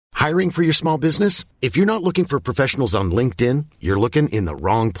Hiring for your small business? If you're not looking for professionals on LinkedIn, you're looking in the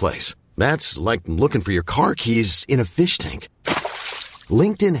wrong place. That's like looking for your car keys in a fish tank.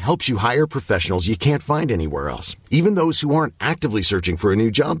 LinkedIn helps you hire professionals you can't find anywhere else, even those who aren't actively searching for a new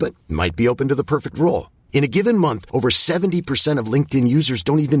job but might be open to the perfect role. In a given month, over 70% of LinkedIn users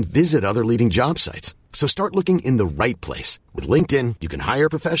don't even visit other leading job sites. So start looking in the right place. With LinkedIn, you can hire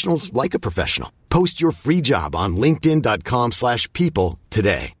professionals like a professional. Post your free job on linkedin.com/people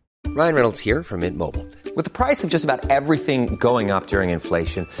today. Ryan Reynolds here from Mint Mobile. With the price of just about everything going up during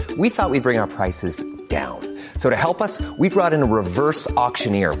inflation, we thought we'd bring our prices down. So to help us, we brought in a reverse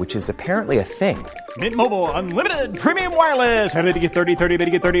auctioneer, which is apparently a thing. Mint Mobile Unlimited Premium Wireless. How to get 30, 30, bit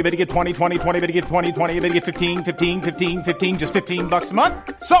to get 30, bit to get 20, 20, 20, bit to get 20, 20, bit to get 15, 15, 15, 15, just $15 a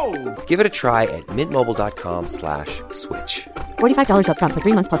month? Sold! Give it a try at mintmobile.com/switch. $45 up front for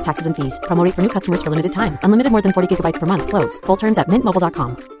 3 months plus taxes and fees. Promo rate for new customers for limited time. Unlimited more than 40 gigabytes per month. Slows full terms at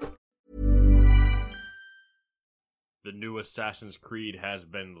mintmobile.com. The new Assassin's Creed has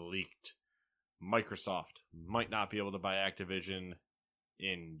been leaked. Microsoft might not be able to buy Activision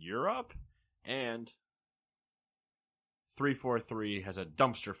in Europe, and 343 has a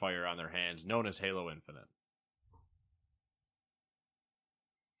dumpster fire on their hands known as Halo Infinite.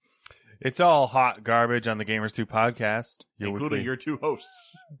 It's all hot garbage on the Gamers 2 podcast. Including your two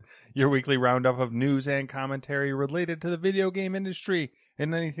hosts. Your weekly roundup of news and commentary related to the video game industry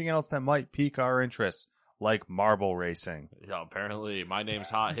and anything else that might pique our interest, like marble racing. Yeah, apparently, my name's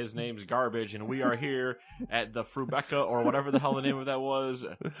hot, his name's garbage, and we are here at the Frubeca, or whatever the hell the name of that was,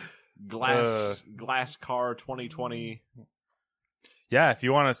 Glass Car 2020. Yeah, if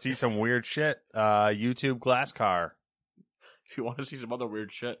you want to see some weird shit, YouTube Glass Car. If you want to see some other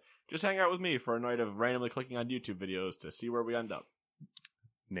weird shit, just hang out with me for a night of randomly clicking on YouTube videos to see where we end up.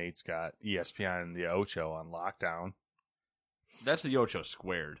 Nate's got ESPN and the Ocho on lockdown. That's the Ocho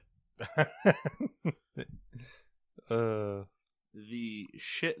squared. The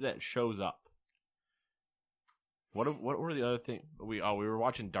shit that shows up. What were the other things? We were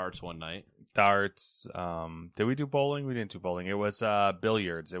watching darts one night. Darts. Did we do bowling? We didn't do bowling. It was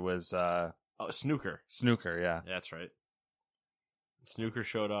billiards. It was snooker. Snooker, yeah. That's right. Snooker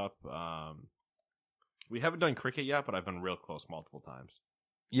showed up. We haven't done cricket yet, but I've been real close multiple times.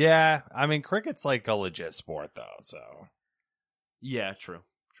 Yeah, I mean cricket's like a legit sport though, so. Yeah, true.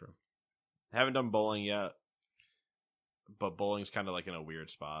 Haven't done bowling yet, but bowling's kind of like in a weird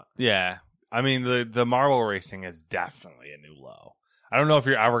spot. Yeah. I mean, the marble racing is definitely a new low. I don't know if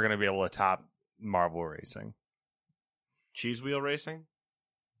you're ever going to be able to top marble racing. Cheese wheel racing?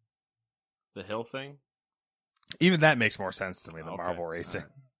 The hill thing? Even that makes more sense to me than Okay. marble racing.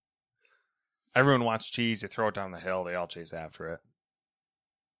 Right. Everyone wants cheese. You throw it down the hill. They all chase after it.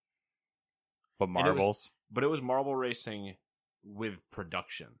 But marbles? But it was marble racing with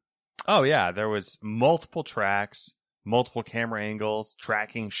production. Oh, yeah. There was multiple tracks, multiple camera angles,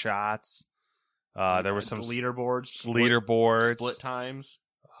 tracking shots. There was some leaderboards, split times,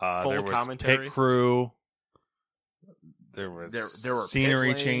 full there was commentary, pit crew. There was there were scenery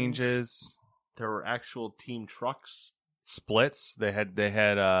pit lanes. changes. There were actual team trucks, splits. They had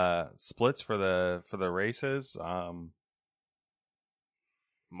splits for the races.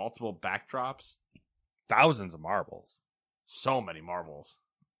 multiple backdrops, thousands of marbles. so many marbles,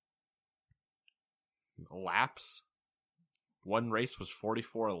 laps. One race was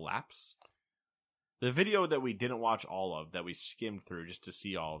 44 laps. The video that we didn't watch all of, that we skimmed through just to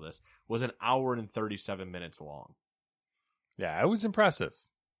see all of this, was an hour and 37 minutes long. Yeah, it was impressive.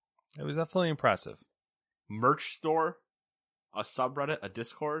 It was definitely impressive. Merch store, a subreddit, a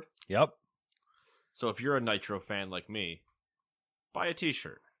Discord. Yep. So if you're a Nitro fan like me, buy a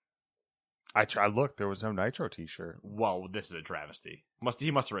t-shirt. I tried. Look, there was no Nitro t-shirt. Well, this is a travesty.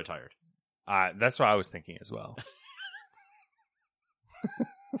 He must have retired. That's what I was thinking as well.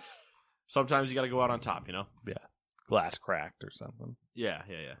 Sometimes you got to go out on top, you know? Yeah. Glass cracked or something. Yeah.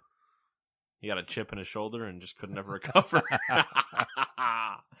 He got a chip in his shoulder and just could never recover.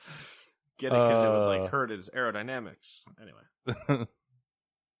 Get it? Because it would hurt his aerodynamics. Anyway.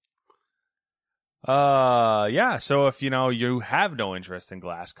 Yeah. So if you have no interest in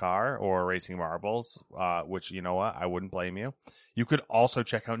Glass Car or racing marbles, which you know what, I wouldn't blame you. You could also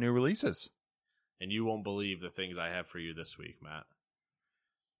check out new releases. And you won't believe the things I have for you this week, Matt.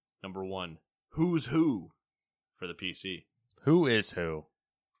 Number 1, Who's Who for the PC. Who is who?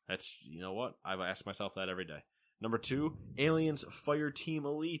 That's, you know what? I ask myself that every day. Number 2, Aliens Fireteam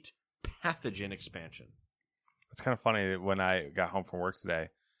Elite Pathogen Expansion. It's kind of funny when I got home from work today,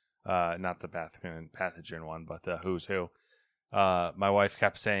 not the pathogen one, but the Who's Who. my wife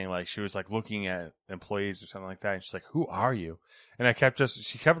kept saying, like, she was like looking at employees or something like that, and she's like, "Who are you?" And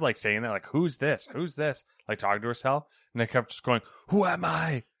she kept like saying that, like, "Who's this? Who's this?" Like talking to herself, and I kept just going, "Who am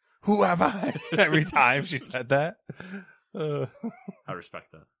I? Who am I?" Every time she said that. I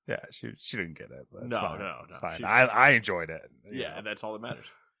respect that. Yeah, she didn't get it. But it's No, fine. no, It's no. fine. I enjoyed it. you Yeah, know. that's all that matters.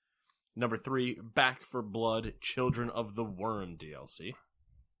 Number 3, Back for Blood, Children of the Worm DLC.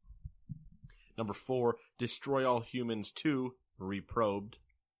 Number 4, Destroy All Humans 2, Reprobed.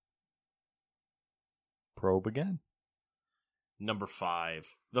 Probe again. Number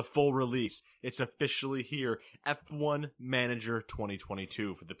 5, the full release. It's officially here. F1 Manager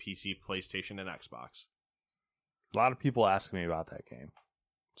 2022 for the PC, PlayStation, and Xbox. A lot of people asking me about that game.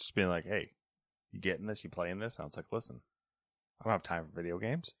 Just being like, "Hey, you getting this? You playing this?" And I was like, "Listen, I don't have time for video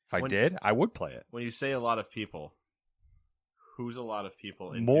games. If I did, I would play it." When you say a lot of people, who's a lot of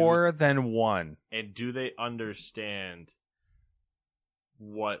people? And More than one. And do they understand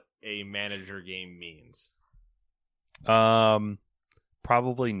what a manager game means?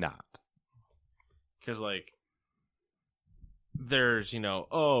 Probably not. Because, like, there's,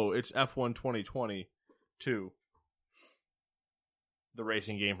 it's F1 2022, the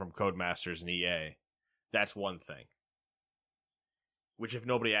racing game from Codemasters and EA. That's one thing. Which, if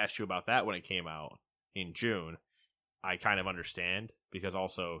nobody asked you about that when it came out in June, I kind of understand, because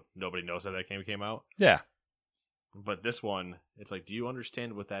also nobody knows that game came out. Yeah. But this one, it's like, do you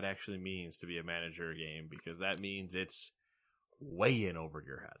understand what that actually means to be a manager game? Because that means it's way in over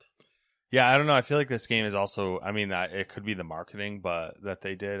your head. Yeah, I don't know. I feel like this game is also, I mean, it could be the marketing but that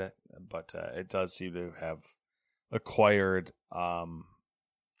they did, but it does seem to have acquired a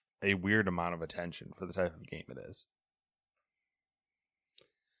weird amount of attention for the type of game it is.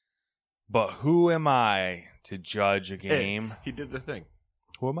 But who am I to judge a game? Hey, he did the thing.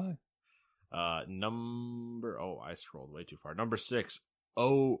 Who am I? I scrolled way too far. Number 6,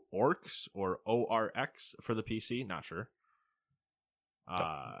 Orcs or ORX for the PC. Not sure.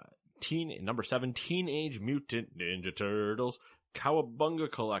 Number 7, Teenage Mutant Ninja Turtles Cowabunga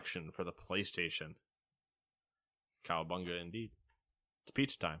Collection for the PlayStation. Cowabunga indeed. It's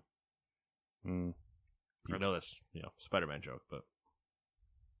pizza time. I know that's, Spider-Man joke, but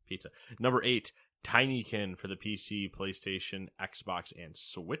pizza. Number 8, Tinykin for the PC, PlayStation, Xbox, and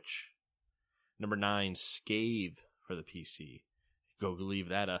Switch. Number 9, Scathe for the PC. Go leave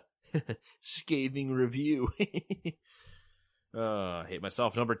that a scathing review. I hate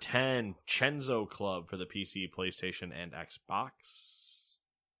myself. Number 10, Chenzo Club for the PC, PlayStation, and Xbox.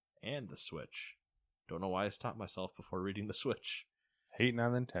 And the Switch. Don't know why I stopped myself before reading the Switch. Hating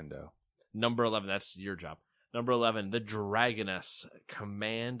on Nintendo. Number 11, that's your job. Number 11, The Dragoness,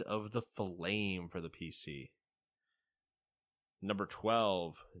 Command of the Flame for the PC. Number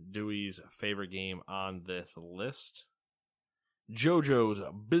 12, Dewey's favorite game on this list, JoJo's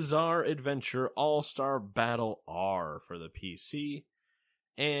Bizarre Adventure All-Star Battle R for the PC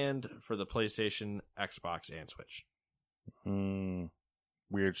and for the PlayStation, Xbox, and Switch.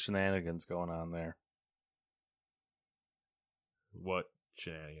 Weird shenanigans going on there. What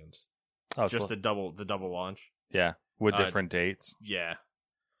shenanigans? Oh, just the double launch? Yeah, with different dates. Yeah.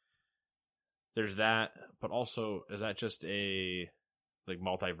 There's that, but also, is that just a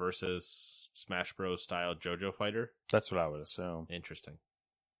multiversus Smash Bros. Style JoJo fighter? That's what I would assume. Interesting.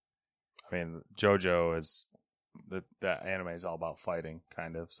 I mean, JoJo is that anime is all about fighting,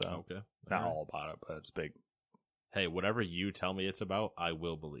 kind of. So Okay, not all about it, but it's big. Hey, whatever you tell me it's about, I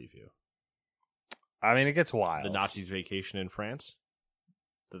will believe you. I mean, it gets wild. The Nazis' vacation in France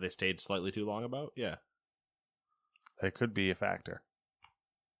that they stayed slightly too long about? Yeah. It could be a factor.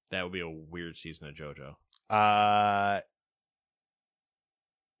 That would be a weird season of JoJo.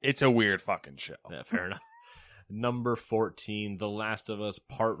 It's a weird fucking show. Yeah, fair enough. Number 14, The Last of Us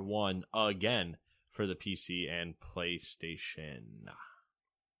Part 1, again, for the PC and PlayStation.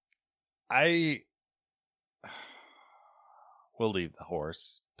 We'll leave the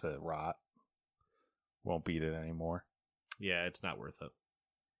horse to rot. Won't beat it anymore. Yeah, it's not worth it.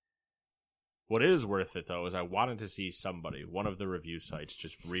 What is worth it, though, is I wanted to see one of the review sites,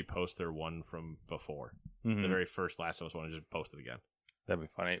 just repost their one from before. Mm-hmm. The very first Last of Us one, and just post it again. That'd be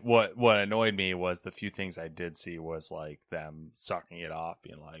funny. What annoyed me was the few things I did see was like them sucking it off,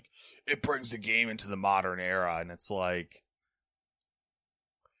 being like, it brings the game into the modern era, and it's like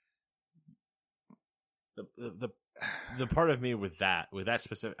the part of me with that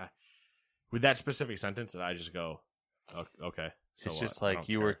specific sentence, that I just go, okay. So it's just like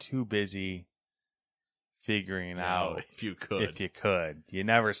you were too busy figuring out if you could. You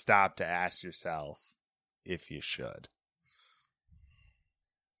never stop to ask yourself if you should.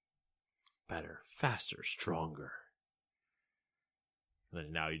 Better, faster, stronger. And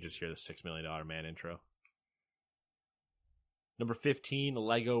then now you just hear the $6 Million Man intro. Number 15,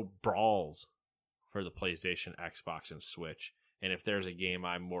 Lego Brawls for the PlayStation, Xbox, and Switch. And if there's a game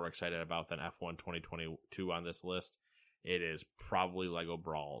I'm more excited about than F1 2022 on this list, it is probably Lego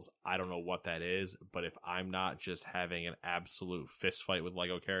Brawls. I don't know what that is, but if I'm not just having an absolute fist fight with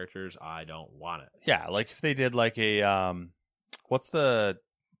Lego characters, I don't want it. Yeah, like if they did like a what's the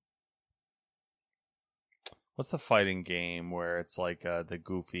fighting game where it's like the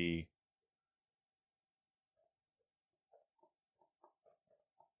goofy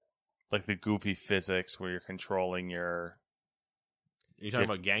physics where you're controlling your... Are you talking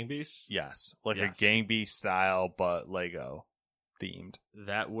about Gang Beasts? Yes. Like Yes. a Gang Beast style, but Lego themed.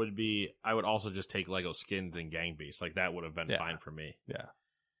 That would be... I would also just take Lego skins and Gang Beasts. Like, that would have been fine for me. Yeah.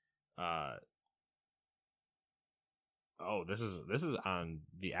 Oh, this is on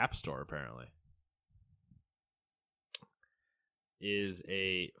the App Store, apparently. Is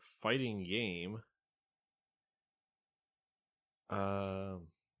a fighting game. Oh,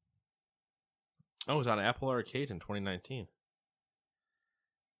 it was on Apple Arcade in 2019.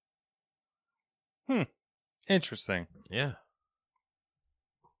 Interesting. Yeah.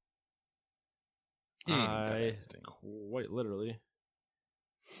 Interesting. I quite literally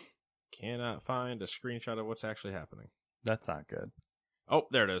cannot find a screenshot of what's actually happening. That's not good. Oh,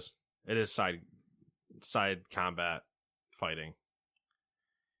 there it is. It is side combat fighting.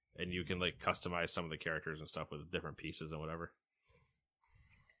 And you can like customize some of the characters and stuff with different pieces and whatever.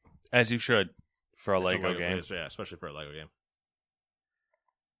 As you should for a It's Lego game. Yeah, especially for a Lego game.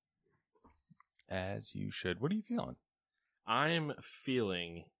 As you should. What are you feeling? I'm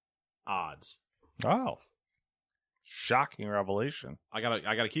feeling odds. Oh. Shocking revelation. I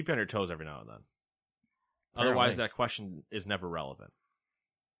gotta keep you on your toes every now and then. Apparently. Otherwise, that question is never relevant.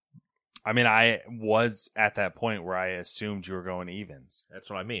 I mean, I was at that point where I assumed you were going evens. That's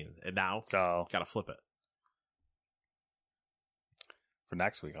what I mean. And now, So gotta flip it. for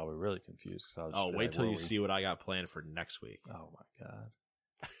next week, I'll be really confused. 'Cause I'll just Oh, be wait like, till where you are we? see what I got planned for next week. Oh my god.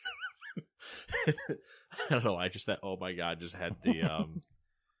 I don't know. I just that. Oh my god! Just had the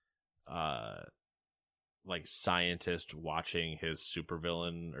like scientist watching his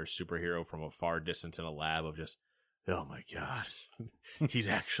supervillain or superhero from a far distance in a lab of just. Oh my god! He's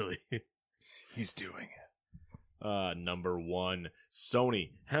actually. He's doing it. Number 1,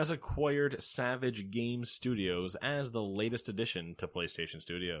 Sony has acquired Savage Game Studios as the latest addition to PlayStation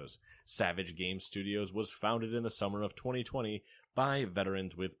Studios. Savage Game Studios was founded in the summer of 2020 by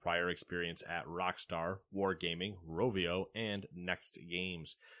veterans with prior experience at Rockstar, Wargaming, Rovio, and Next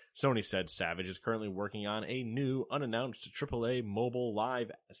Games. Sony said Savage is currently working on a new, unannounced AAA mobile live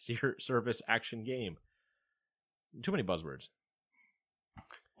service action game. Too many buzzwords.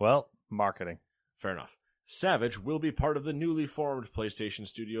 Well, marketing. Fair enough. Savage will be part of the newly formed PlayStation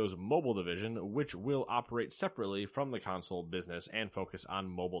Studios mobile division, which will operate separately from the console business and focus on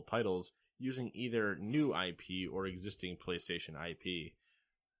mobile titles using either new IP or existing PlayStation IP.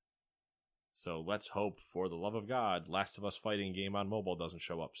 So let's hope, for the love of God, Last of Us fighting game on mobile doesn't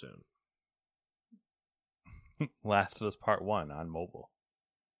show up soon. Last of Us Part 1 on mobile.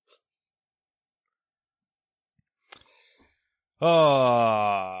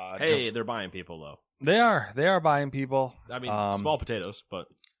 Oh, Hey, they're buying people, though. They are buying people. I mean, small potatoes, but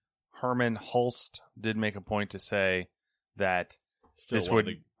Herman Hulst did make a point to say that still this one would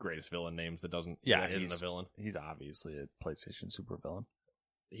of the greatest villain names that isn't a villain. He's obviously a PlayStation supervillain.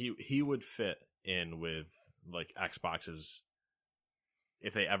 He would fit in with like Xbox's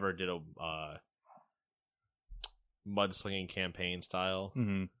if they ever did a mudslinging campaign style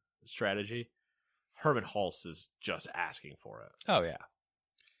strategy. Herman Hulst is just asking for it. Oh yeah.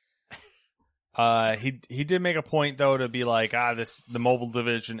 He did make a point though to be like, the mobile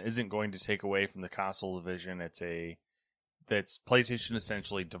division isn't going to take away from the console division. That's PlayStation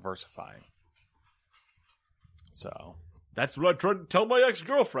essentially diversifying. So that's what I tried to tell my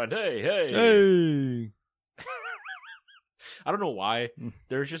ex-girlfriend. Hey. I don't know why.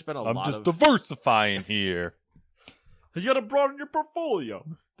 There's just been I'm just diversifying here. You gotta broaden your portfolio.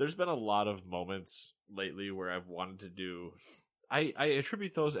 There's been a lot of moments lately where I've wanted to do. I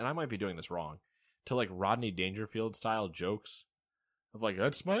attribute those, and I might be doing this wrong, to like Rodney Dangerfield style jokes of like,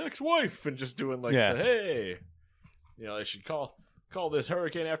 that's my ex-wife, and just doing like, hey, I should call this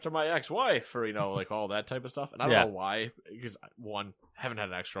hurricane after my ex-wife, or like all that type of stuff. And I don't know why, because 1, haven't had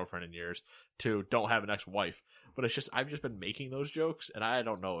an ex-girlfriend in years. 2, don't have an ex-wife. But it's just I've just been making those jokes, and I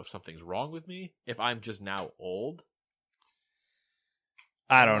don't know if something's wrong with me, if I'm just now old.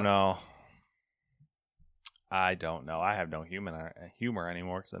 I don't know. I have no humor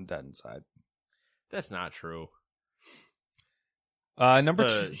anymore because I'm dead inside. That's not true. Number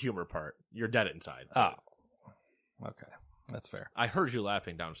The 2. humor part. You're dead inside. Oh, okay, that's fair. I heard you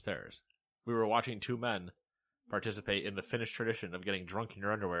laughing downstairs. We were watching two men participate in the Finnish tradition of getting drunk in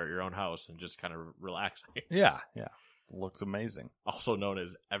your underwear at your own house and just kind of relaxing. Yeah, looks amazing. Also known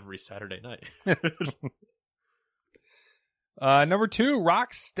as every Saturday night. Number 2,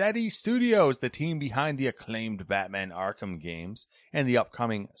 Rocksteady Studios, the team behind the acclaimed Batman Arkham games and the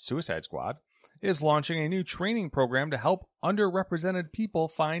upcoming Suicide Squad, is launching a new training program to help underrepresented people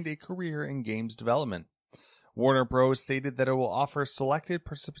find a career in games development. Warner Bros. Stated that it will offer selected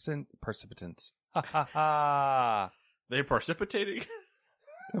participants. They precipitating?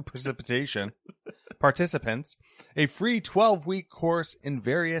 Participants a free 12-week course in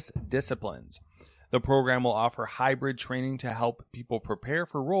various disciplines. The program will offer hybrid training to help people prepare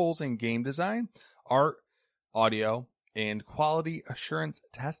for roles in game design, art, audio, and quality assurance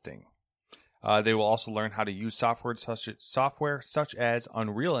testing. They will also learn how to use software such as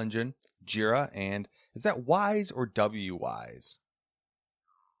Unreal Engine, Jira, and is that Wise or WWise?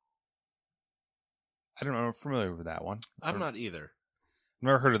 I don't know. I'm familiar with that one. I'm not either.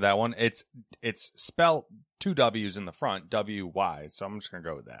 Never heard of that one. It's spelled 2 W's in the front, WWise. So I'm just gonna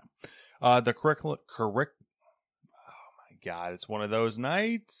go with that. The curriculum. Oh my God! It's one of those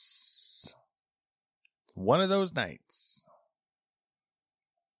nights.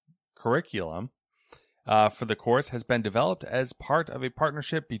 Curriculum for the course has been developed as part of a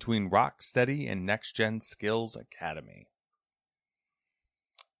partnership between Rocksteady and Next Gen Skills Academy.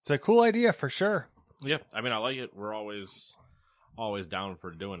 It's a cool idea for sure. Yeah, I mean, I like it. We're always down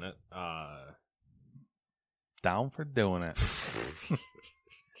for doing it. Down for doing it.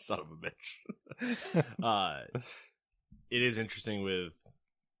 Son of a bitch. It is interesting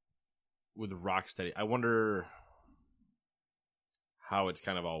with Rocksteady. I wonder how it's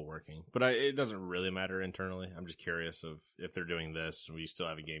kind of all working, but it doesn't really matter internally. I'm just curious of if they're doing this. We still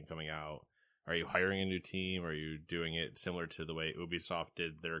have a game coming out. Are you hiring a new team? Are you doing it similar to the way Ubisoft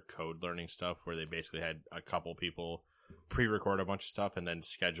did their code learning stuff, where they basically had a couple people pre-record a bunch of stuff and then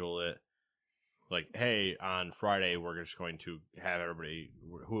schedule it? Like, hey, on Friday, we're just going to have everybody,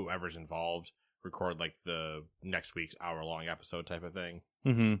 whoever's involved, record like the next week's hour-long episode type of thing.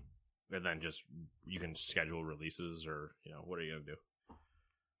 Mm-hmm. And then just, you can schedule releases, or, what are you going to do?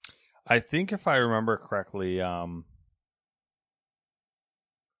 I think if I remember correctly,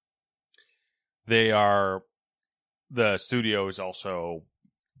 the studio is also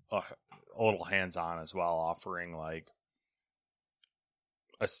a little hands-on as well, offering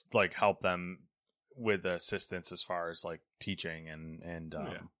help them with assistance as far as like teaching and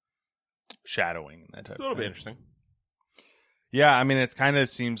shadowing and that type of thing. It'll be interesting. Yeah, I mean, it kind of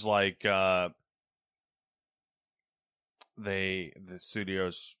seems like the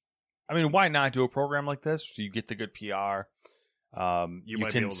studios. I mean, why not do a program like this? You get the good PR. You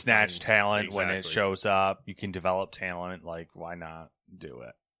can snatch talent when it shows up. You can develop talent. Like, why not do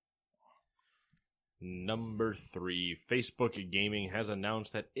it? Number 3, Facebook Gaming has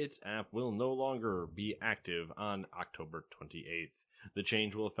announced that its app will no longer be active on October 28th. The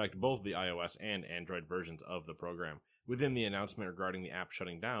change will affect both the iOS and Android versions of the program. Within the announcement regarding the app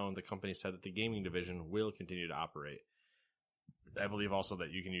shutting down, the company said that the gaming division will continue to operate. I believe also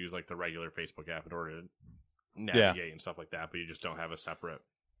that you can use like the regular Facebook app in order to navigate and stuff like that, but you just don't have a separate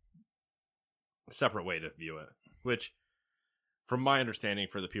way to view it, which from my understanding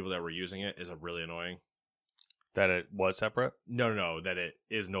for the people that were using it is really annoying. That it was separate? No, that it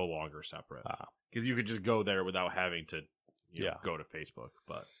is no longer separate. Because you could just go there without having to go to Facebook.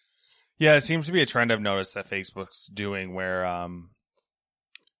 But yeah, it seems to be a trend I've noticed that Facebook's doing where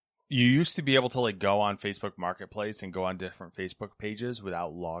you used to be able to like go on Facebook Marketplace and go on different Facebook pages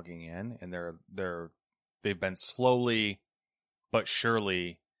without logging in, and they've been slowly but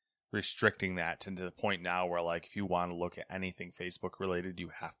surely restricting that to the point now where like if you want to look at anything Facebook related, you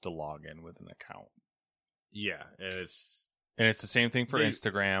have to log in with an account. Yeah, and it's the same thing for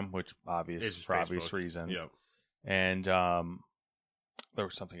Instagram, which for obvious reasons. Yep. And there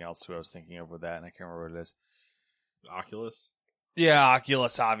was something else too I was thinking of with that, and I can't remember what it is. Oculus. Yeah,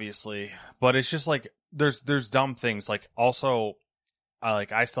 Oculus, obviously, but it's just like there's dumb things. Like also,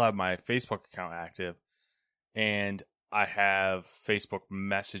 I still have my Facebook account active, and I have Facebook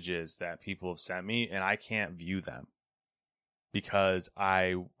messages that people have sent me, and I can't view them because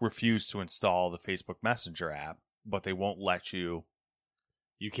I refuse to install the Facebook Messenger app, but they won't let you.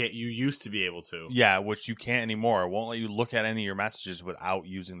 You can't. You used to be able to. Yeah, which you can't anymore. It won't let you look at any of your messages without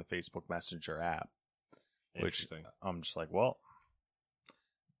using the Facebook Messenger app. Which I'm just like, well,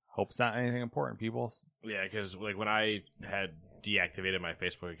 hope it's not anything important, people. Yeah, because like when I had deactivated my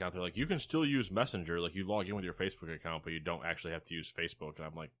Facebook account. They're like, you can still use Messenger. Like, you log in with your Facebook account, but you don't actually have to use Facebook. And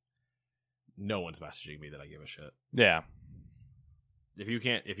I'm like, no one's messaging me that I give a shit. Yeah.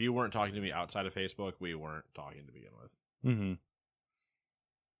 If you weren't talking to me outside of Facebook, we weren't talking to begin with. Mm-hmm.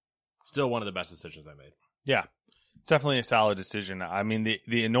 Still one of the best decisions I made. Yeah. It's definitely a solid decision. I mean,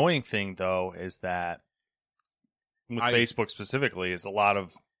 the annoying thing, though, is that with Facebook specifically, is a lot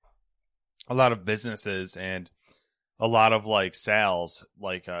of businesses and a lot of like sales,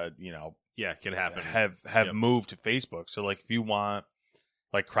 like can happen. Have moved to Facebook. So like, if you want,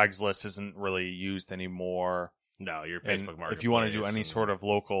 like, Craigslist isn't really used anymore. No, your Facebook Marketplace. If you want to do any sort of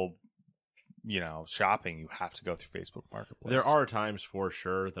local, shopping, you have to go through Facebook Marketplace. There are times for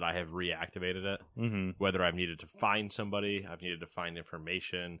sure that I have reactivated it. Mm-hmm. Whether I've needed to find somebody, I've needed to find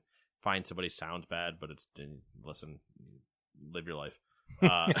information. Find somebody sounds bad, but listen, live your life.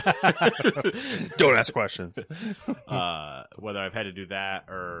 Don't ask questions. Whether I've had to do that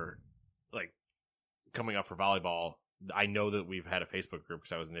or like coming up for volleyball, I know that we've had a Facebook group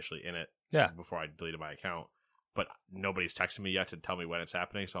because I was initially in it before I deleted my account, but nobody's texted me yet to tell me when it's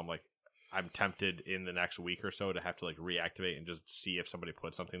happening. So I'm tempted in the next week or so to have to like reactivate and just see if somebody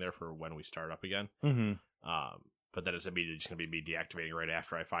put something there for when we start up again. Mm-hmm. But then it's immediately just going to be me deactivating right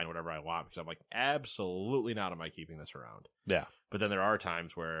after I find whatever I want because I'm like, absolutely not am I keeping this around. Yeah. But then there are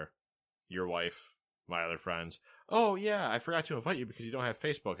times where your wife, my other friends, oh yeah, I forgot to invite you because you don't have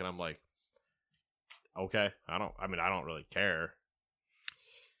Facebook. And I'm like, okay, I don't really care.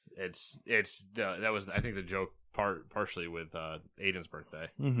 That was, I think, the joke partially with Aiden's birthday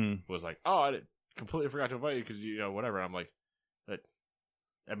was like, oh, I completely forgot to invite you because, whatever. And I'm like,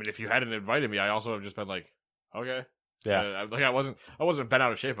 if you hadn't invited me, I also have just been like, okay. Yeah. I wasn't bent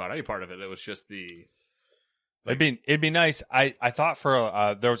out of shape about any part of it. It was just the. Like, it'd be nice. I thought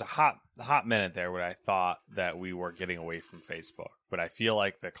for there was a hot minute there where I thought that we were getting away from Facebook, but I feel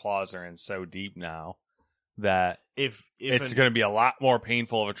like the claws are in so deep now that if it's going to be a lot more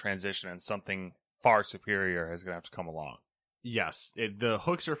painful of a transition and something far superior is going to have to come along. Yes, the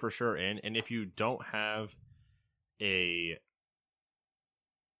hooks are for sure in, and if you don't have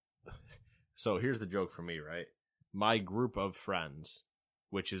so here's the joke for me, right? My group of friends,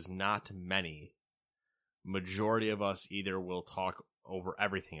 which is not many, majority of us either will talk over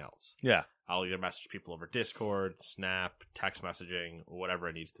everything else. Yeah. I'll either message people over Discord, Snap, text messaging, whatever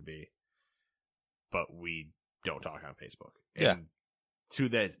it needs to be. But we don't talk on Facebook. Yeah. And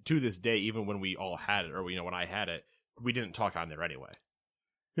to this day, even when we all had it, or when I had it, we didn't talk on there anyway.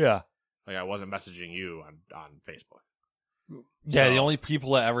 Yeah. Like I wasn't messaging you on Facebook. Yeah, the only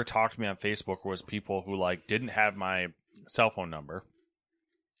people that ever talked to me on Facebook was people who like didn't have my cell phone number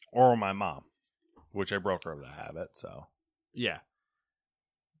or my mom, which I broke her of the habit. So yeah.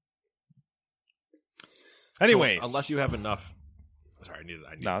 Anyways, so, unless you have enough. Sorry, I need.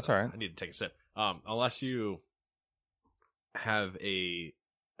 No, it's all right. I need to take a sip. Unless you have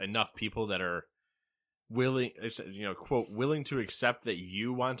enough people that are willing, quote, willing to accept that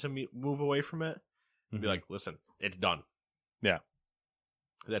you want to move away from it, be like, listen, it's done. Yeah.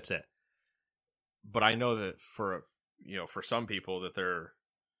 That's it. But I know that for some people that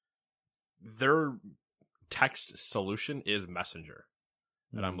their text solution is Messenger.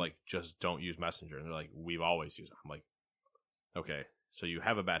 And I'm like, just don't use Messenger. And they're like, we've always used it. I'm like, okay, so you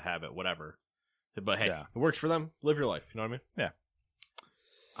have a bad habit, whatever. But hey, It works for them. Live your life. You know what I mean? Yeah.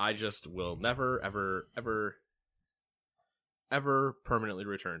 I just will never, ever, ever, ever permanently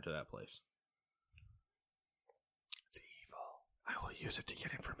return to that place. It's evil. I will use it to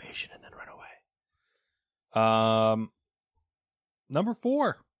get information and then run away. Number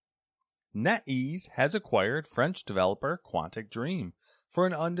 4. NetEase has acquired French developer Quantic Dream for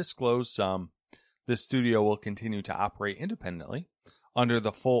an undisclosed sum. The studio will continue to operate independently. Under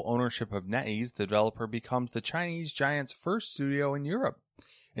the full ownership of NetEase, the developer becomes the Chinese giant's first studio in Europe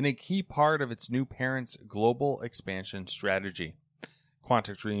and a key part of its new parent's global expansion strategy.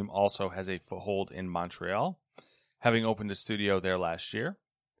 Quantic Dream also has a foothold in Montreal, having opened a studio there last year.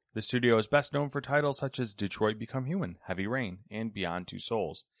 The studio is best known for titles such as Detroit Become Human, Heavy Rain, and Beyond Two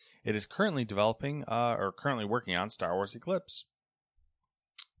Souls. It is currently working on Star Wars Eclipse.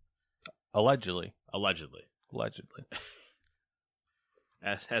 Allegedly.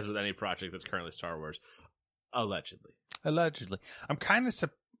 As with any project that's currently Star Wars. Allegedly. I'm kind of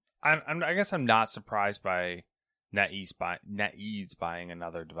I guess I'm not surprised by NetEase buying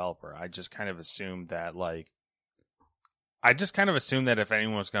another developer. I just kind of assumed that if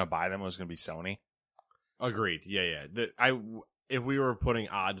anyone was going to buy them, it was going to be Sony. Agreed. Yeah. If we were putting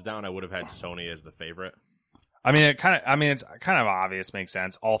odds down, I would have had Sony as the favorite. I mean, it's kind of obvious, makes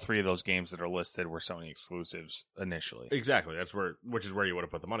sense. All three of those games that are listed were Sony exclusives initially. Exactly. Which is where you would have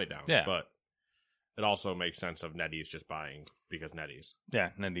put the money down. Yeah. But it also makes sense of NetEase just buying because NetEase.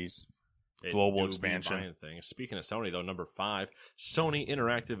 Yeah, NetEase. It Global do expansion. be buying things. Speaking of Sony, though, number 5, Sony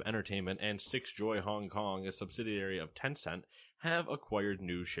Interactive Entertainment and Sixjoy Hong Kong, a subsidiary of Tencent, have acquired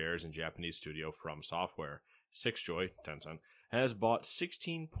new shares in Japanese studio From Software. Sixjoy, Tencent, has bought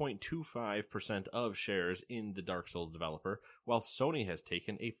 16.25% of shares in the Dark Souls developer, while Sony has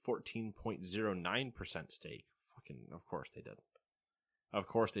taken a 14.09% stake. Fucking, of course they did. Of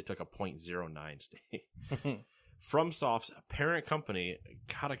course they took a 0.09 stake. FromSoft's parent company,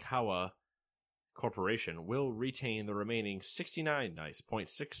 Kadokawa Corporation, will retain the remaining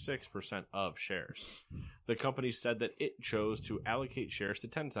 69.66% of shares. The company said that it chose to allocate shares to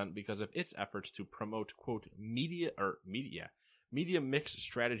Tencent because of its efforts to promote, quote, media mix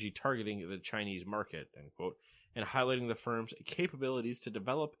strategy targeting the Chinese market, end quote, and highlighting the firm's capabilities to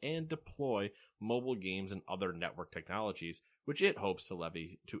develop and deploy mobile games and other network technologies, which it hopes to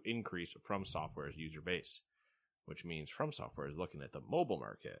levy to increase From Software's user base. Which means From Software is looking at the mobile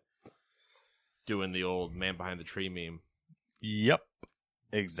market. Doing the old man behind the tree meme. Yep,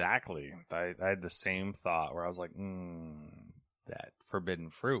 exactly. I had the same thought where I was like, that forbidden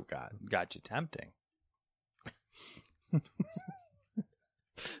fruit got you tempting. I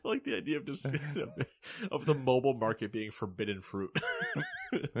like the idea of just of the mobile market being forbidden fruit.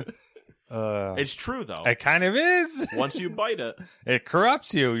 It's true though. It kind of is. Once you bite it, it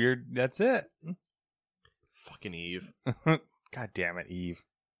corrupts you. That's it. Fucking Eve. God damn it, Eve.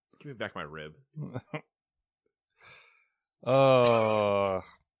 Give me back my rib. Oh,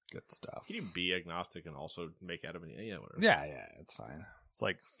 good stuff. Can you be agnostic and also make Adam and Eve? Yeah, whatever. Yeah, it's fine. It's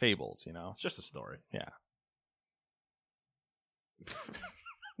like fables, you know? It's just a story. Yeah.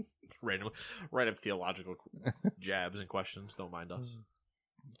 Random theological jabs and questions. Don't mind us.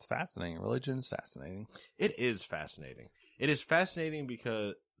 It's fascinating. Religion is fascinating. It is fascinating. It is fascinating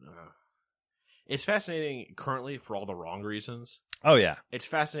because it's fascinating currently for all the wrong reasons. Oh, yeah. It's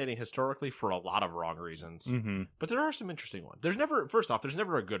fascinating historically for a lot of wrong reasons. Mm-hmm. But there are some interesting ones. There's never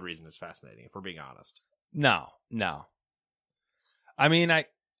a good reason it's fascinating, if we're being honest. No. I mean,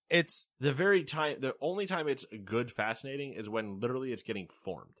 it's the only time it's good fascinating is when literally it's getting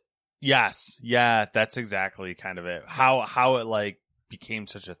formed. Yes. Yeah, that's exactly kind of it. How it like became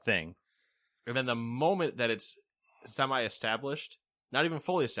such a thing. And then the moment that it's semi-established, not even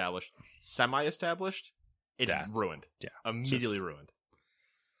fully established, semi-established, it's ruined. Yeah. Immediately ruined.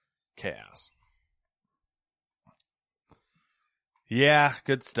 Chaos. Yeah,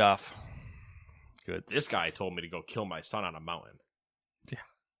 good stuff. Good. This guy told me to go kill my son on a mountain. Yeah.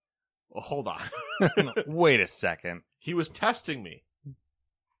 Well, hold on. Wait a second. He was testing me.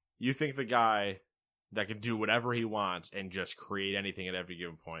 You think the guy that can do whatever he wants and just create anything at every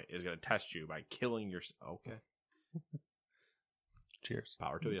given point is going to test you by killing your... Okay. Cheers.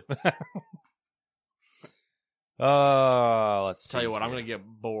 Power to you. Let's tell you what, I'm going to get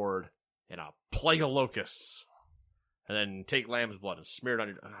bored in a plague of locusts and then take lamb's blood and smear it on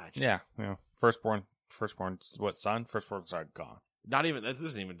your... Yeah. Firstborn, what, son? Firstborn's gone. Not even, this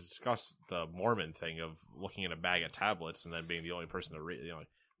doesn't even discuss the Mormon thing of looking at a bag of tablets and then being the only person to read,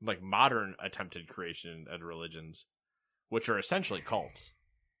 like modern attempted creation and religions, which are essentially cults.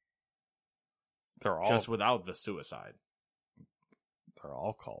 They're all just without the suicide. They're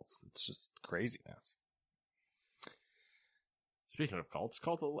all cults. It's just craziness. Speaking of cults,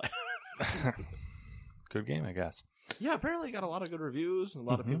 Cult of Good game, I guess. Yeah, apparently it got a lot of good reviews and a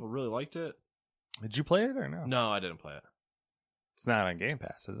lot of people really liked it. Did you play it or no? No, I didn't play it. It's not on Game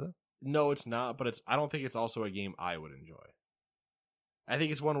Pass, is it? No, it's not, but I don't think it's also a game I would enjoy. I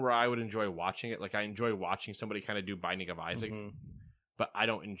think it's one where I would enjoy watching it. Like, I enjoy watching somebody kind of do Binding of Isaac, but I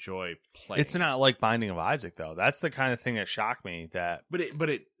don't enjoy playing. It's not like Binding of Isaac, though. That's the kind of thing that shocked me. That,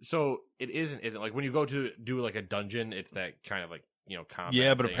 so it isn't like when you go to do like a dungeon, it's that kind of like combat.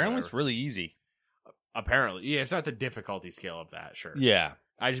 Yeah, but apparently it's really easy. Apparently, yeah, it's not the difficulty scale of that. Sure, yeah.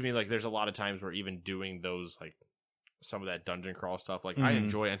 I just mean like there's a lot of times where even doing those like some of that dungeon crawl stuff, like I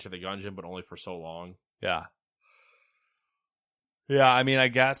enjoy Enter the Gungeon, but only for so long. Yeah. Yeah, I mean, I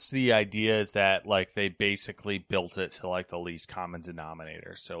guess the idea is that, like, they basically built it to, like, the least common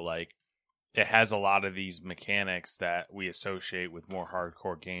denominator. So, like, it has a lot of these mechanics that we associate with more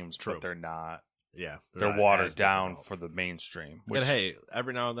hardcore games, but they're not. Yeah. They're watered down for the mainstream. But hey,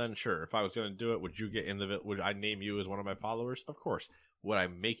 every now and then, sure, if I was going to do it, would you get in the... Would I name you as one of my followers? Of course. Would I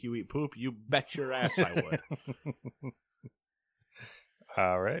make you eat poop? You bet your ass I would.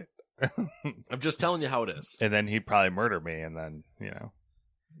 All right. I'm just telling you how it is. And then he'd probably murder me, and then,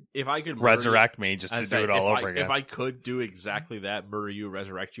 if I could resurrect me just to do it all over again. If I could do exactly that, murder you,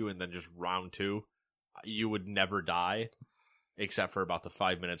 resurrect you, and then just round 2, you would never die, except for about the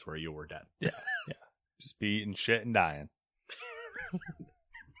 5 minutes where you were dead. Yeah. Just be eating shit and dying.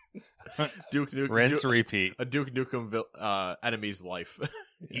 Duke Nukem, rinse, repeat. A Duke Nukem enemy's life.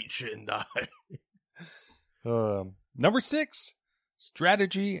 Eat shit and die. Number 6,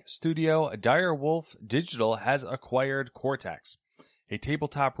 strategy studio Dire Wolf Digital has acquired Cortex, a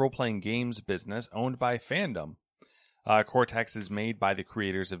tabletop role-playing games business owned by Fandom. Cortex is made by the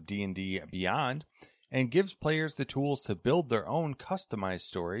creators of D&D Beyond and gives players the tools to build their own customized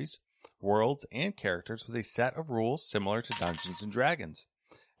stories, worlds, and characters with a set of rules similar to Dungeons & Dragons.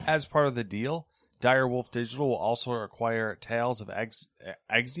 As part of the deal, Dire Wolf Digital will also acquire Tales of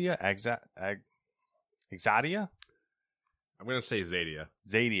Exadia? I'm going to say Zadia.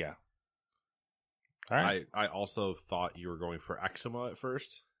 Zadia. All right. I also thought you were going for Eczema at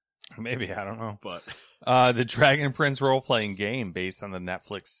first. Maybe, I don't know. But the Dragon Prince role-playing game based on the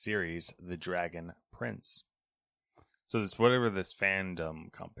Netflix series The Dragon Prince. So this whatever this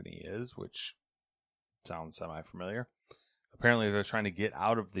Fandom company is, which sounds semi-familiar. Apparently they're trying to get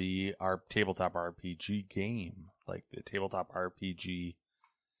out of the tabletop RPG game, like the tabletop RPG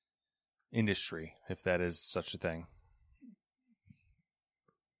industry, if that is such a thing.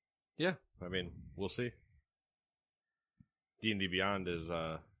 Yeah, I mean, we'll see. D&D Beyond is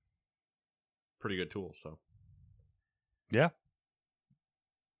a pretty good tool, so. Yeah.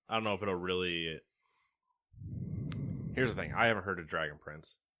 I don't know if it'll really... Here's the thing. I haven't heard of Dragon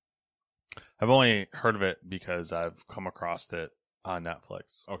Prince. I've only heard of it because I've come across it on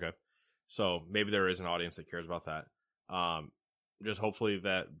Netflix. Okay. So maybe there is an audience that cares about that. Just hopefully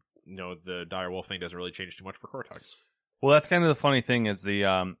that, the Dire Wolf thing doesn't really change too much for Cortex. Well, that's kind of the funny thing is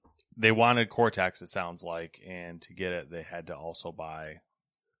they wanted Cortex, it sounds like, and to get it, they had to also buy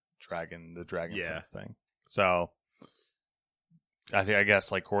the Dragon Prince thing. So I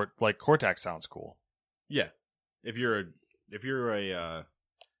guess Cortex sounds cool. Yeah. If you're a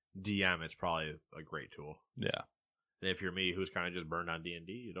DM, it's probably a great tool. Yeah. And if you're me, who's kind of just burned on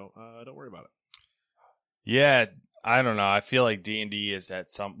D&D, you don't worry about it. Yeah, I don't know. I feel like D&D is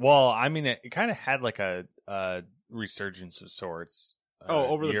at some. Well, I mean, it kind of had like a resurgence of sorts.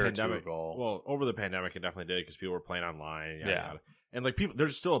 Over the pandemic. Well, over the pandemic, it definitely did because people were playing online. Yada. And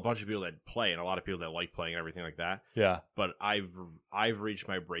there's still a bunch of people that play, and a lot of people that like playing and everything like that. Yeah. But I've reached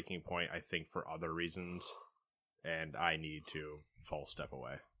my breaking point, I think, for other reasons, and I need to full step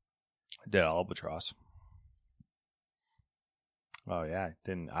away. Dead Albatross. Oh yeah,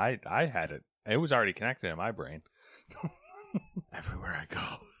 I had it. It was already connected in my brain. Everywhere I go,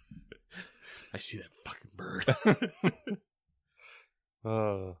 I see that fucking bird.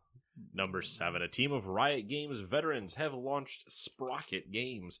 Number 7, a team of Riot Games veterans have launched Sprocket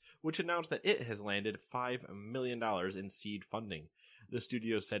Games, which announced that it has landed $5 million in seed funding. The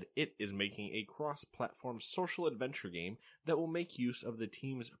studio said it is making a cross-platform social adventure game that will make use of the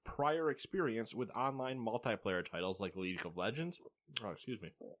team's prior experience with online multiplayer titles like League of Legends,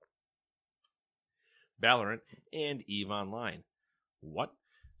 Valorant, and EVE Online. What?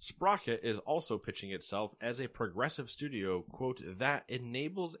 Sprocket is also pitching itself as a progressive studio, quote, that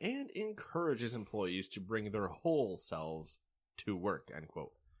enables and encourages employees to bring their whole selves to work, end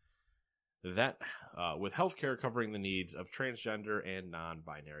quote. That, with healthcare covering the needs of transgender and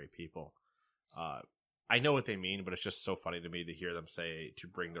non-binary people. I know what they mean, but it's just so funny to me to hear them say to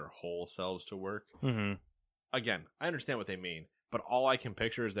bring their whole selves to work. Mm-hmm. Again, I understand what they mean, but all I can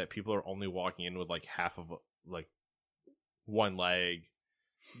picture is that people are only walking in with like half of like one leg,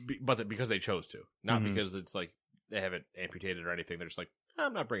 but because they chose to, not because it's like they have it amputated or anything. They're just like,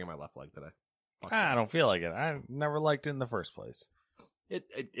 I'm not bringing my left leg today. I don't feel like it. I never liked it in the first place. It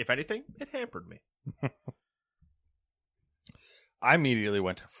if anything, it hampered me. I immediately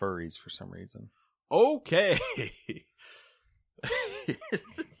went to furries for some reason. Okay.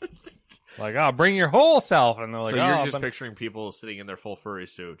 Like, oh, bring your whole self. And they're like, so you're just picturing people sitting in their full furry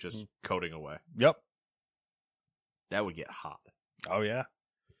suit, just coding away. Yep. That would get hot. Oh, yeah.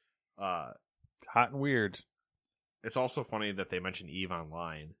 Hot and weird. It's also funny that they mentioned EVE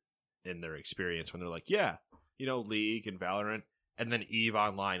Online in their experience when they're like, yeah, League and Valorant, and then EVE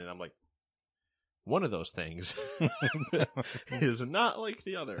Online. And I'm like, one of those things is not like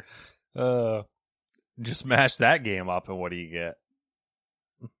the other. Just mash that game up, and what do you get?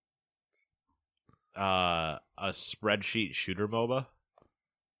 A spreadsheet shooter MOBA.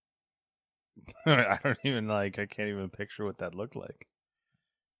 I can't even picture what that looked like.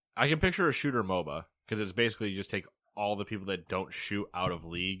 I can picture a shooter MOBA because it's basically you just take all the people that don't shoot out of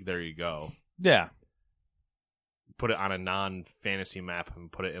League. There you go. Yeah. put it on a non-fantasy map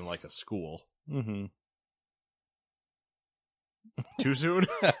and put it in like a school. Mm-hmm. Too soon?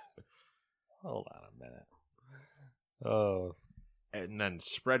 Hold on a minute. Oh. And then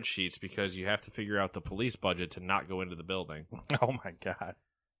spreadsheets because you have to figure out the police budget to not go into the building. Oh my God.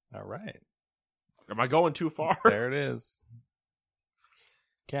 All right. Am I going too far? There it is.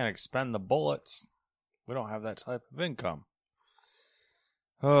 Can't expend the bullets. We don't have that type of income.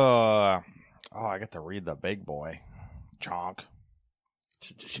 I get to read the big boy. Chonk.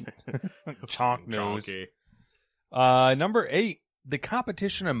 Chonk news. Chonky. Number 8. The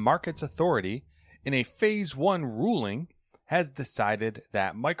Competition and Markets Authority, in a Phase 1 ruling, has decided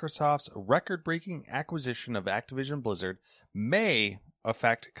that Microsoft's record-breaking acquisition of Activision Blizzard may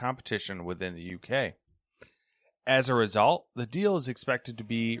affect competition within the UK. As a result, the deal is expected to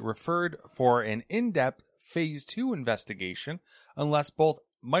be referred for an in-depth Phase 2 investigation unless both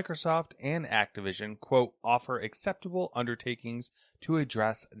Microsoft and Activision, quote, offer acceptable undertakings to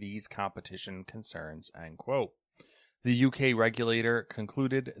address these competition concerns, end quote. The UK regulator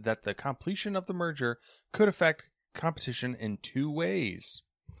concluded that the completion of the merger could affect competition in 2 ways.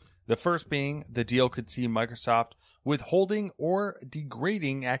 The first being the deal could see Microsoft withholding or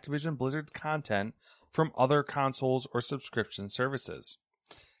degrading Activision Blizzard's content from other consoles or subscription services.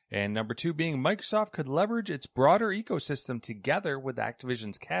 And number 2 being Microsoft could leverage its broader ecosystem together with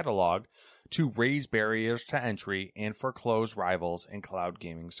Activision's catalog to raise barriers to entry and foreclose rivals in cloud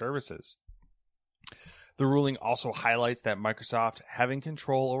gaming services. The ruling also highlights that Microsoft having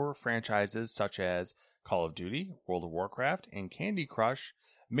control over franchises such as Call of Duty, World of Warcraft, and Candy Crush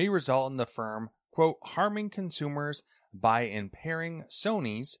may result in the firm, quote, harming consumers by impairing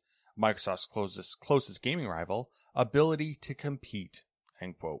Sony's, Microsoft's closest gaming rival, ability to compete,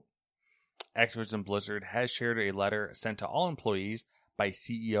 end quote. Activision Blizzard has shared a letter sent to all employees by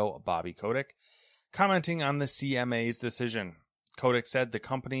CEO Bobby Kotick, commenting on the CMA's decision. Kotick said the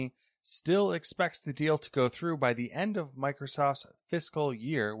company still expects the deal to go through by the end of Microsoft's fiscal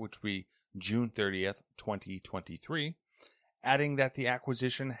year, which will be June 30th, 2023, adding that the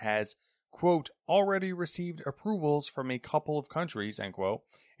acquisition has, quote, already received approvals from a couple of countries, end quote,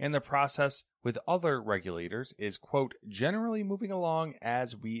 and the process with other regulators is, quote, generally moving along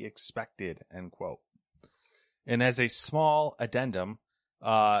as we expected, end quote. And as a small addendum,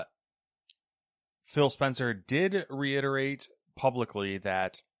 Phil Spencer did reiterate publicly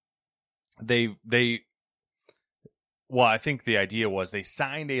that I think the idea was they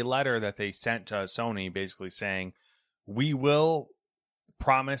signed a letter that they sent to Sony basically saying, we will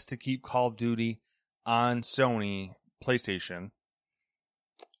promise to keep Call of Duty on Sony PlayStation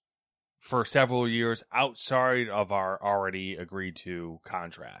for several years outside of our already agreed to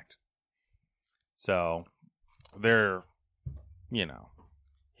contract. So they're,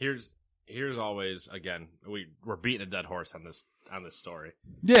 Here's always, again, we're beating a dead horse on this story.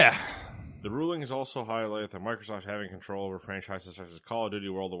 Yeah. The ruling has also highlighted that Microsoft having control over franchises such as Call of Duty,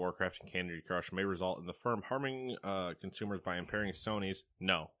 World of Warcraft, and Candy Crush may result in the firm harming consumers by impairing Sony's.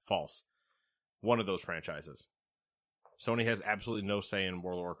 No, false. One of those franchises. Sony has absolutely no say in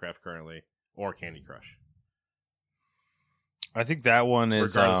World of Warcraft currently, or Candy Crush. I think that one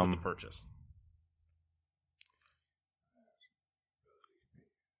is regardless of the purchase.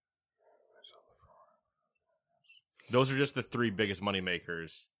 Those are just the 3 biggest money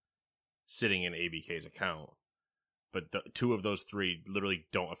makers sitting in ABK's account. But 2 of those 3 literally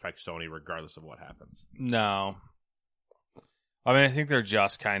don't affect Sony regardless of what happens. No. I mean, I think they're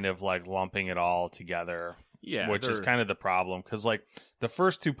just kind of like lumping it all together. Yeah. Which is kind of the problem. Because like the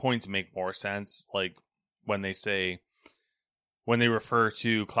first 2 points make more sense. Like when they refer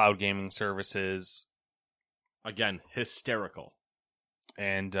to cloud gaming services. Again, hysterical.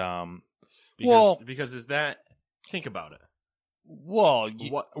 And, because is that, think about it. Well,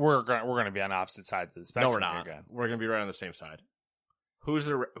 we're going to be on opposite sides of the spectrum. No, we're not. Again. We're going to be right on the same side. Who's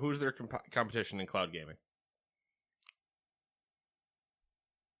their competition in cloud gaming?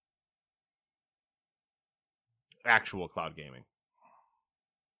 Actual cloud gaming.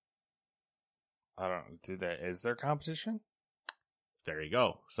 I don't know. Is there competition? There you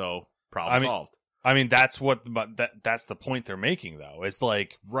go. So problem solved. I mean, that's that's the point they're making, though. It's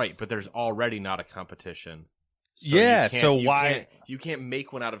like right, but there's already not a competition. So why you can't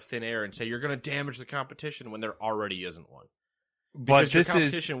make one out of thin air and say you're going to damage the competition when there already isn't one? But your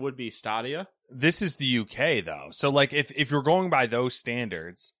competition would be Stadia. This is the UK, though. So, like, if you're going by those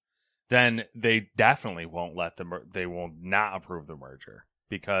standards, then they definitely won't they will not approve the merger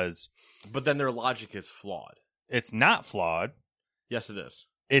because. But then their logic is flawed. It's not flawed. Yes, it is.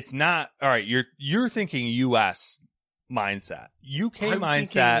 It's not. All right, you're thinking U.S. mindset, UK I'm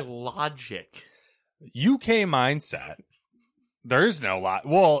mindset, thinking logic. UK mindset. There's no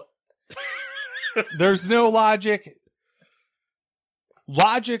well, there's no logic.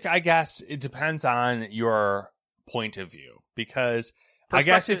 Logic, I guess, it depends on your point of view. Because I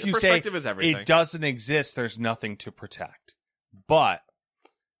guess if you say it doesn't exist, there's nothing to protect. But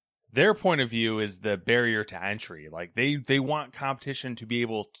their point of view is the barrier to entry. Like they want competition to be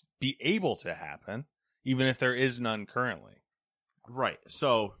able to happen, even if there is none currently. Right.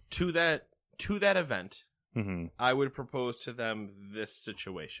 So to that event, mm-hmm. I would propose to them this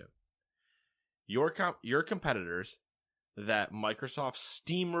situation: your competitors that Microsoft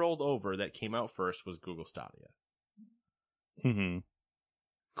steamrolled over that came out first was Google Stadia. Mm-hmm.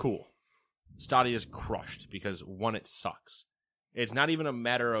 Cool. Stadia is crushed because one, it sucks. It's not even a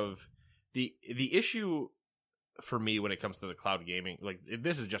matter of the issue for me when it comes to the cloud gaming. Like,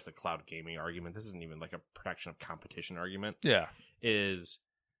 this is just a cloud gaming argument. This isn't even like a protection of competition argument. Yeah. Is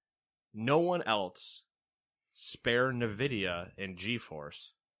no one else spare NVIDIA and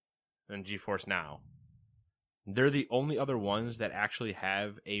GeForce Now. They're the only other ones that actually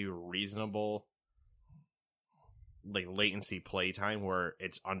have a reasonable like latency playtime where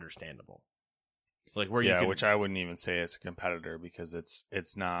it's understandable. Like where you can, which I wouldn't even say it's a competitor because it's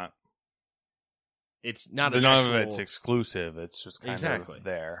not. It's not. None of it's exclusive. It's just kind of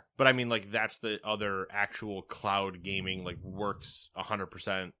there. But I mean, like that's the other actual cloud gaming like works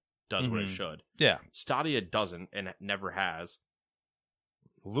 100%, does what it should. Yeah. Stadia doesn't, and it never has.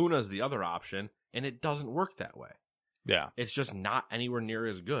 Luna's the other option, and it doesn't work that way. Yeah. It's just not anywhere near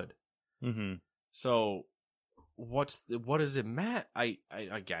as good. Mm-hmm. So what does it matter? I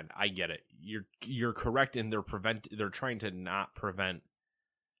get it. You're correct in they're trying to not prevent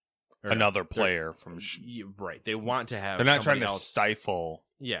another player from right. They want to have they're not trying to stifle.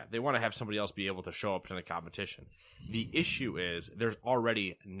 Yeah, they want to have somebody else be able to show up to the competition. The issue is there's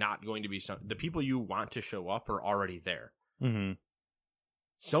already not going to be the people you want to show up are already there. Mm-hmm.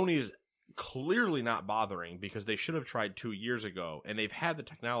 Sony is clearly not bothering because they should have tried 2 years ago, and they've had the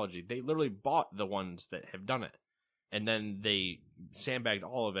technology. They literally bought the ones that have done it, and then they sandbagged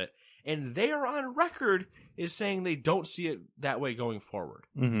all of it. And they are on record as saying they don't see it that way going forward.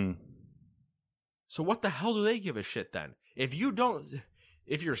 Mm-hmm. So what the hell do they give a shit then? If you're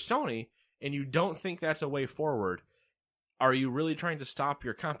Sony and you don't think that's a way forward, are you really trying to stop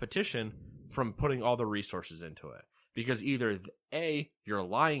your competition from putting all the resources into it? Because either A, you're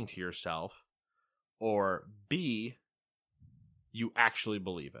lying to yourself, or B, you actually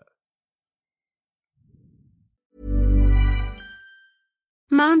believe it.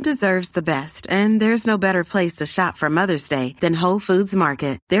 Mom deserves the best, and there's no better place to shop for Mother's Day than Whole Foods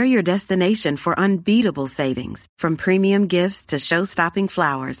Market. They're your destination for unbeatable savings, from premium gifts to show-stopping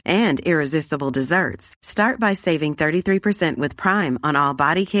flowers and irresistible desserts. Start by saving 33% with Prime on all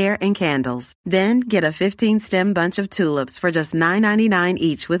body care and candles. Then get a 15-stem bunch of tulips for just $9.99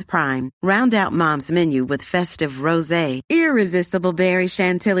 each with Prime. Round out Mom's menu with festive rosé, irresistible berry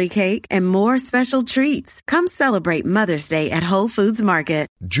chantilly cake, and more special treats. Come celebrate Mother's Day at Whole Foods Market.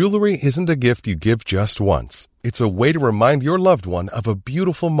 Jewelry isn't a gift you give just once. It's a way to remind your loved one of a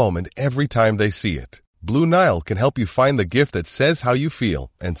beautiful moment every time they see it. Blue Nile can help you find the gift that says how you feel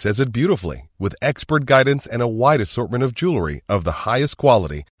and says it beautifully, with expert guidance and a wide assortment of jewelry of the highest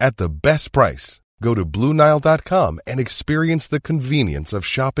quality at the best price. Go to BlueNile.com and experience the convenience of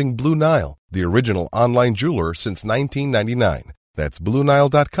shopping Blue Nile, the original online jeweler since 1999. That's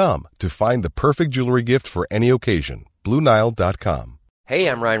BlueNile.com to find the perfect jewelry gift for any occasion. BlueNile.com. Hey,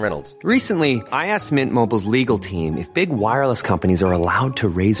 I'm Ryan Reynolds. Recently, I asked Mint Mobile's legal team if big wireless companies are allowed to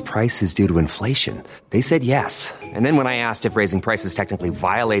raise prices due to inflation. They said yes. And then when I asked if raising prices technically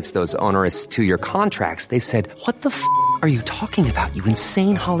violates those onerous 2-year contracts, they said, "What the f*** are you talking about, you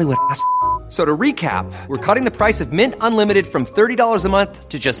insane Hollywood ass?" So to recap, we're cutting the price of Mint Unlimited from $30 a month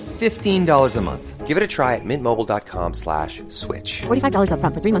to just $15 a month. Give it a try at mintmobile.com/switch. $45 up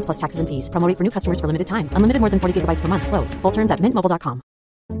front for 3 months plus taxes and fees. Promo rate for new customers for limited time. Unlimited more than 40 gigabytes per month. Slows full terms at mintmobile.com.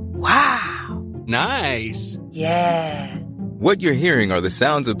 Wow. Nice. Yeah. What you're hearing are the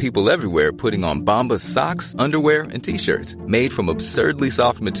sounds of people everywhere putting on Bombas socks, underwear, and T-shirts made from absurdly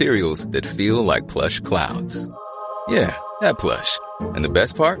soft materials that feel like plush clouds. Yeah, that plush. And the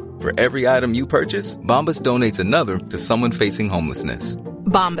best part? For every item you purchase, Bombas donates another to someone facing homelessness.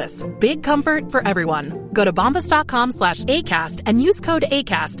 Bombas. Big comfort for everyone. Go to bombas.com/ACAST and use code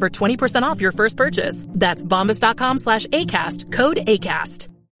ACAST for 20% off your first purchase. That's bombas.com/ACAST. Code ACAST.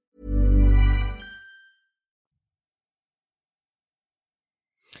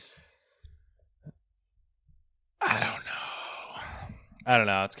 I don't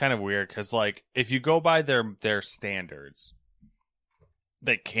know. It's kind of weird because, like, if you go by their standards,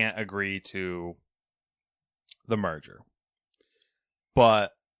 they can't agree to the merger.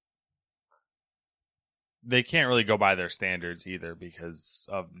 But they can't really go by their standards either because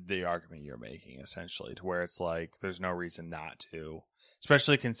of the argument you're making, essentially, to where it's like there's no reason not to,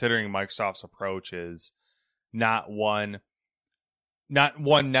 especially considering Microsoft's approach is their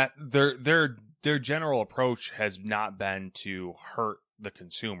general approach has not been to hurt the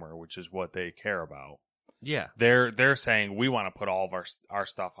consumer, which is what they care about. Yeah, they're saying we want to put all of our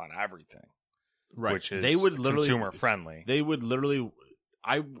stuff on everything, right? Which is they would literally consumer friendly. They would literally.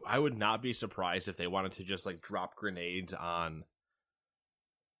 I would not be surprised if they wanted to just like drop grenades on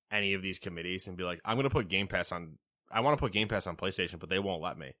any of these committees and be like, I want to put Game Pass on PlayStation, but they won't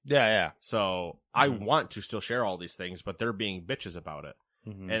let me. Yeah. So I want to still share all these things, but they're being bitches about it.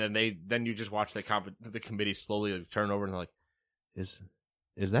 Mm-hmm. And then you just watch the committee slowly like, turn over and they're like, is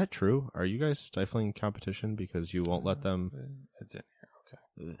that true? Are you guys stifling competition because you won't let them? It's in here.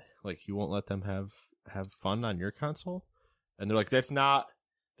 Okay. Like you won't let them have fun on your console? And they're like, that's not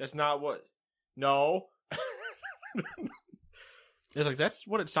what. No. It's like, that's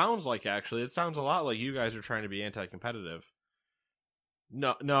what it sounds like, actually. It sounds a lot like you guys are trying to be anti-competitive.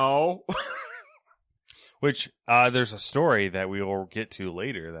 No. Which, there's a story that we will get to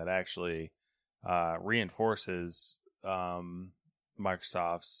later that actually reinforces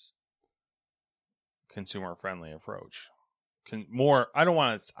Microsoft's consumer-friendly approach. I don't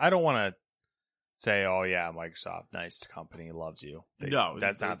want to say, "Oh yeah, Microsoft, nice company, loves you." No,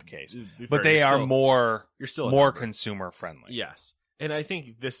 that's not the case. fair, But they are more consumer friendly. Yes, and I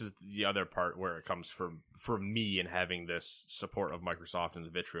think this is the other part where it comes from me and having this support of Microsoft and the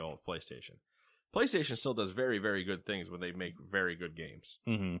vitriol of PlayStation. PlayStation still does very, very good things when they make very good games.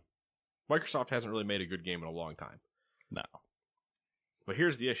 Mm-hmm. Microsoft hasn't really made a good game in a long time. No. But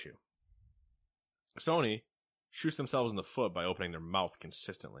here's the issue. Sony shoots themselves in the foot by opening their mouth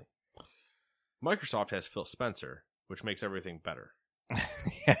consistently. Microsoft has Phil Spencer, which makes everything better.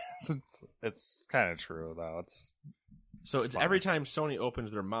 Yeah, it's kind of true, though. It's every time Sony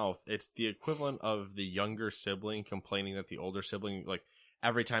opens their mouth, it's the equivalent of the younger sibling complaining that the older sibling, like,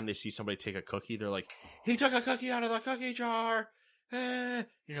 every time they see somebody take a cookie, they're like, he took a cookie out of the cookie jar. And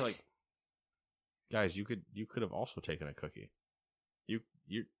you're like, guys, you could have also taken a cookie.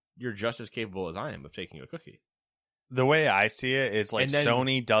 You're just as capable as I am of taking a cookie. The way I see it is like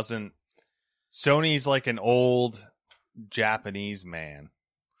Sony's like an old Japanese man.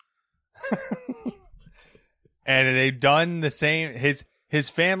 And they've done the same. His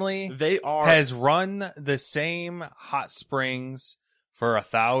family has run the same hot springs for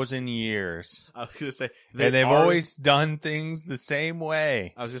 1,000 years. I was going to say, they've always done things the same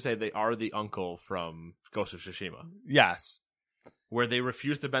way. I was going to say they are the uncle from Ghost of Tsushima. Yes. Where they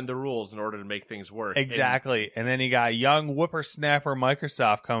refuse to bend the rules in order to make things work. Exactly. And then you got young whippersnapper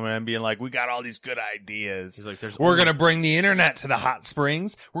Microsoft coming in and being like, we got all these good ideas. He's like, we're going to bring the internet to the hot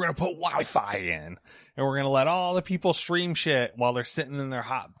springs. We're going to put Wi-Fi in. And we're going to let all the people stream shit while they're sitting in their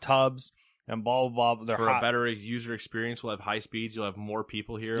hot tubs and blah, blah, blah. For a better user experience, we'll have high speeds. You'll have more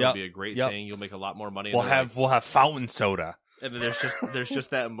people here. It'll be a great thing. You'll make a lot more money. We'll have fountain soda. And then there's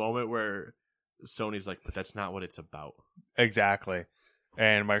just that moment where Sony's like, but that's not what it's about. Exactly.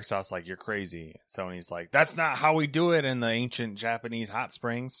 And Microsoft's like, you're crazy. Sony's like, that's not how we do it in the ancient Japanese hot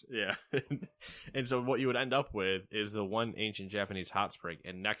springs. Yeah. And so what you would end up with is the one ancient Japanese hot spring,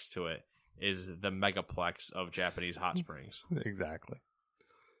 and next to it is the megaplex of Japanese hot springs. Exactly.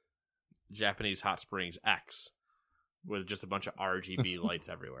 Japanese hot springs X with just a bunch of RGB lights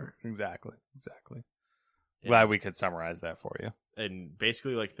everywhere. Exactly. Glad we could summarize that for you. And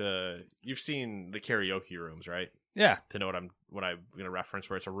basically, like you've seen the karaoke rooms, right? Yeah. To know what I'm going to reference,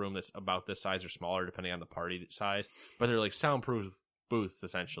 where it's a room that's about this size or smaller, depending on the party size. But they're like soundproof booths,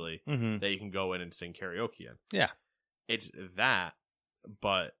 essentially, that you can go in and sing karaoke in. Yeah. It's that,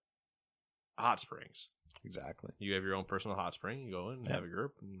 but hot springs. Exactly. You have your own personal hot spring. You go in and have a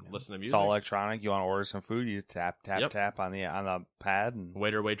group and listen to music. It's all electronic. You want to order some food, you tap on the pad, and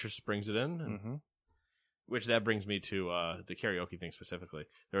waiter waitress brings it in. And, which that brings me to the karaoke thing specifically.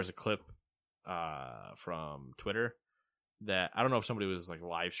 There was a clip from Twitter that I don't know if somebody was like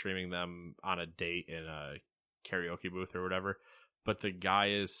live streaming them on a date in a karaoke booth or whatever, but the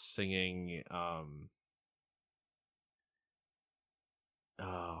guy is singing oh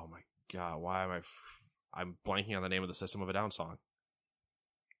my god, why am I'm blanking on the name of the System of a Down song.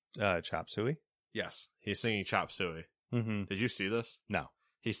 Chop Suey? Yes, he's singing Chop Suey. Mm-hmm. Did you see this? No.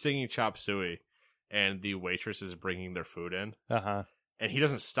 He's singing Chop Suey, and the waitress is bringing their food in. Uh-huh. And he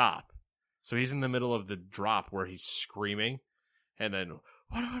doesn't stop. So he's in the middle of the drop where he's screaming, and then,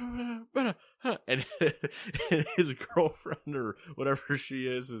 and his girlfriend or whatever she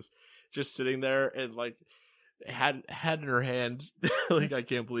is just sitting there, and like, head in her hand, like, I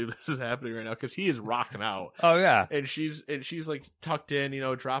can't believe this is happening right now, because he is rocking out. Oh yeah, and she's like tucked in,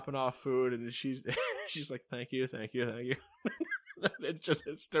 dropping off food, and she's like, thank you. It's just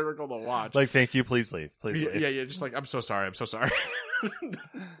hysterical to watch. Like, thank you, please leave, please leave. Yeah, just like, I'm so sorry.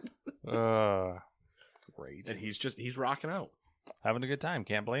 Great. And he's rocking out, having a good time.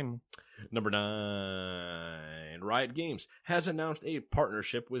 Can't blame him. Number 9, Riot Games has announced a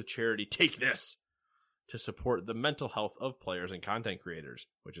partnership with charity Take This to support the mental health of players and content creators,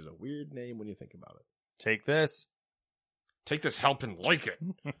 which is a weird name when you think about it. Take this help and like it.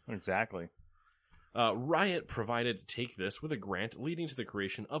 Exactly. Riot provided Take This with a grant leading to the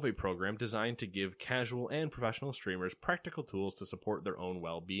creation of a program designed to give casual and professional streamers practical tools to support their own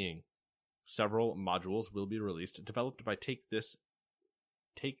well-being. Several modules will be released, developed by Take This's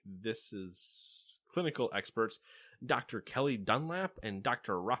clinical experts, Dr. Kelly Dunlap and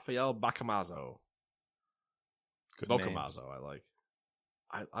Dr. Rafael Bacamazzo. Bocamazzo, I like.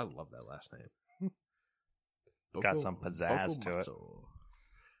 I love that last name. Got some pizzazz to it.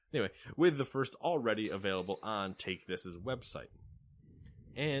 Anyway, with the first already available on Take This's website,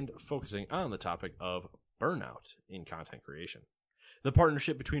 and focusing on the topic of burnout in content creation. The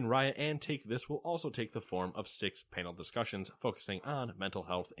partnership between Riot and Take This will also take the form of 6 panel discussions focusing on mental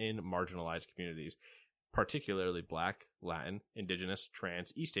health in marginalized communities, particularly Black, Latin, Indigenous,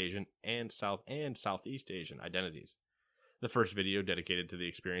 Trans, East Asian, and Southeast Asian identities. The first video dedicated to the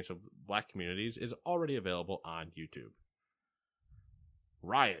experience of Black communities is already available on YouTube.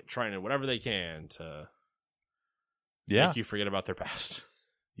 Riot trying to whatever they can to make you forget about their past.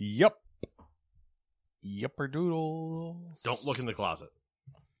 Yep. Yupper doodles. Don't look in the closet.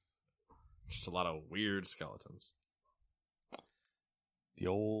 Just a lot of weird skeletons. The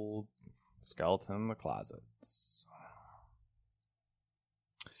old skeleton in the closets.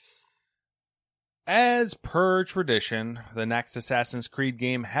 As per tradition, the next Assassin's Creed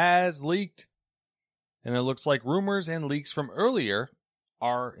game has leaked. And it looks like rumors and leaks from earlier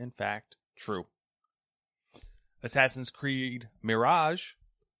are, in fact, true. Assassin's Creed Mirage,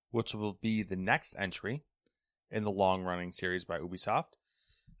 which will be the next entry in the long-running series by Ubisoft,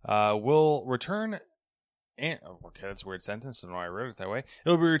 will return... okay, that's a weird sentence. I don't know why I wrote it that way.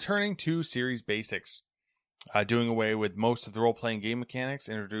 It'll be returning to series basics, doing away with most of the role-playing game mechanics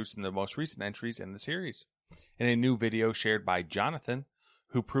introduced in the most recent entries in the series. In a new video shared by Jonathan,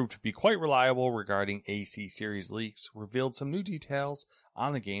 who proved to be quite reliable regarding AC series leaks, revealed some new details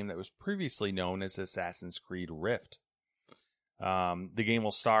on the game that was previously known as Assassin's Creed Rift. The game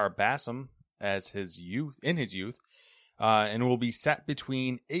will star Basim as his youth, and will be set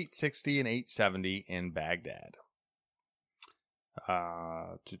between 860 and 870 in Baghdad.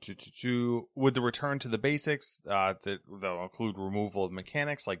 With the return to the basics, they'll include removal of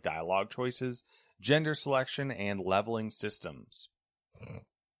mechanics like dialogue choices, gender selection, and leveling systems.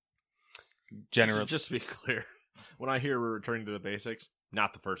 Just to be clear, when I hear we're returning to the basics,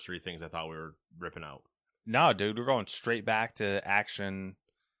 not the first 3 things I thought we were ripping out. No, dude, we're going straight back to action.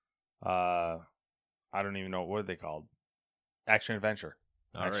 I don't even know what are they called. Action adventure.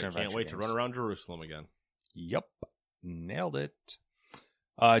 All right, can't wait to run around Jerusalem again. Yep, nailed it.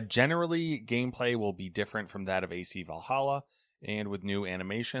 Generally, gameplay will be different from that of AC Valhalla, and with new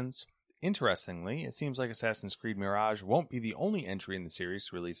animations. Interestingly, it seems like Assassin's Creed Mirage won't be the only entry in the series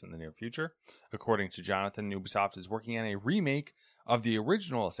to release in the near future. According to Jonathan, Ubisoft is working on a remake of the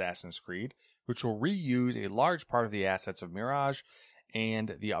original Assassin's Creed, which will reuse a large part of the assets of Mirage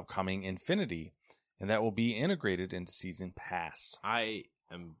and the upcoming Infinity, and that will be integrated into Season Pass.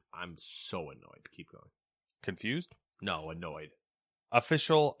 I'm so annoyed. Keep going. Confused? No, annoyed.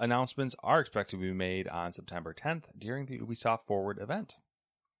 Official announcements are expected to be made on September 10th during the Ubisoft Forward event.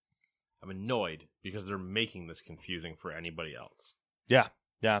 I'm annoyed because they're making this confusing for anybody else. Yeah,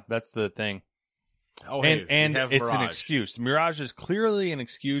 that's the thing. Oh, and it's Mirage. An excuse. Mirage is clearly an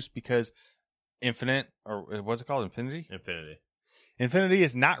excuse because Infinite, or what's it called? Infinity? Infinity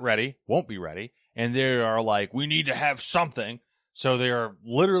is not ready, won't be ready, and they are like, we need to have something. So they are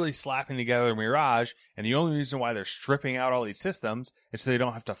literally slapping together Mirage, and the only reason why they're stripping out all these systems is so they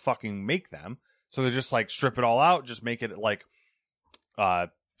don't have to fucking make them. So they're just like, strip it all out, just make it like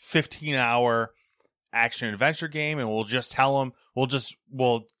 15-hour action adventure game, and we'll just tell them,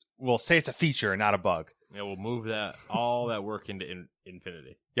 we'll say it's a feature and not a bug. Yeah, we'll move all that work into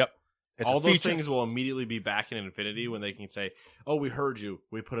Infinity. Yep. All those things will immediately be back in Infinity when they can say, oh, we heard you,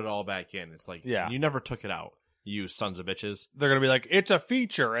 we put it all back in. It's like, you never took it out, you sons of bitches. They're going to be like, it's a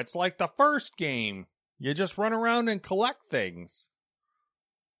feature. It's like the first game. You just run around and collect things.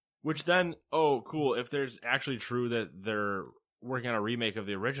 Which then, oh, cool, if there's actually true that they're working on a remake of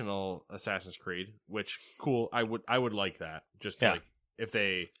the original Assassin's Creed, which cool. I would like that. Just Yeah. like if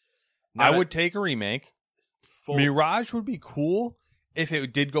they, I would take a remake. full, Mirage would be cool if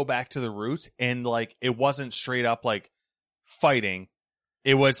it did go back to the roots and like it wasn't straight up like fighting.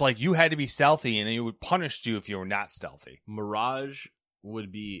 It was like you had to be stealthy and it would punish you if you were not stealthy. Mirage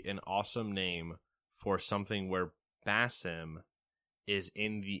would be an awesome name for something where Basim is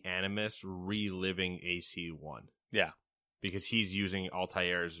in the Animus reliving AC1. Yeah. Because he's using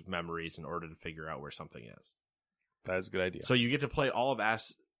Altair's memories in order to figure out where something is. That is a good idea. So you get to play all of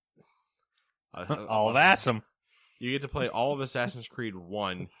All of Assam. You get to play all of Assassin's Creed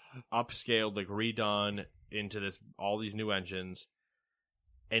 1 upscaled, like redone into all these new engines.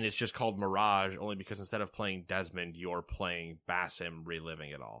 And it's just called Mirage only because instead of playing Desmond, you're playing Basim reliving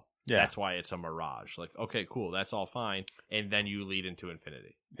it all. Yeah. That's why it's a Mirage. Like, okay, cool, that's all fine. And then you lead into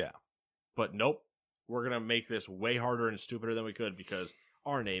Infinity. Yeah. But nope. We're going to make this way harder and stupider than we could because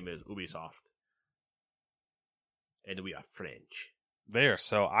our name is Ubisoft. And we are French. They are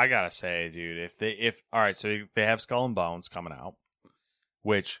so. I gotta say, dude, all right, so they have Skull and Bones coming out,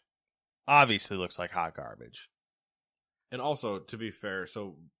 which obviously looks like hot garbage. And also, to be fair,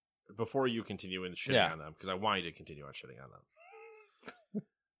 so before you continue in shitting on them, because I want you to continue on shitting on them.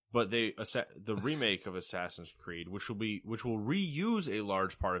 But the remake of Assassin's Creed, which will reuse a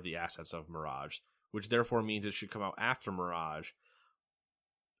large part of the assets of Mirage, which therefore means it should come out after Mirage,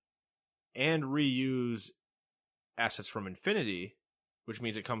 and reuse assets from Infinity, which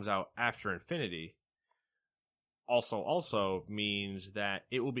means it comes out after Infinity, also means that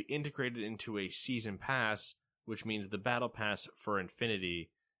it will be integrated into a season pass, which means the battle pass for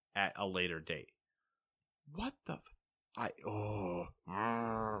Infinity at a later date. What the...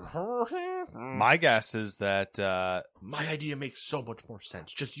 My guess is that... my idea makes so much more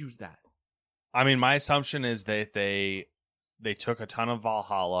sense. Just use that. I mean, my assumption is that they took a ton of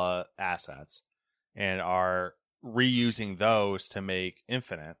Valhalla assets and are reusing those to make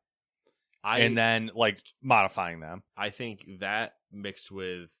Infinite, and then like modifying them. I think that mixed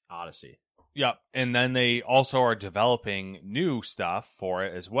with Odyssey. Yep, and then they also are developing new stuff for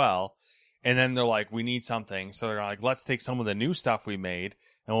it as well. And then they're like, we need something, so they're like, let's take some of the new stuff we made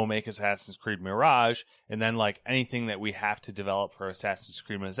and we'll make Assassin's Creed Mirage. And then like anything that we have to develop for Assassin's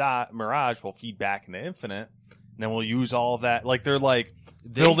Creed Mirage will feed back into Infinite. And then we'll use all of that. Like they're like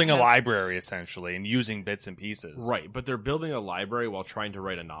building a library essentially and using bits and pieces. Right, but they're building a library while trying to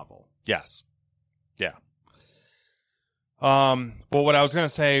write a novel. Yes. Yeah. But what I was going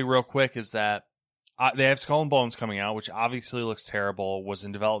to say real quick is that they have Skull and Bones coming out, which obviously looks terrible, was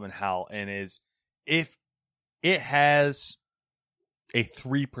in development hell, and if it has a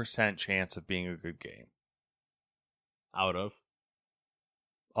 3% chance of being a good game. Out of?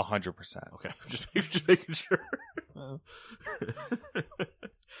 100%. Okay, just making sure.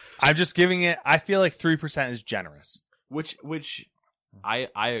 I'm just giving it. I feel like 3% is generous. Which I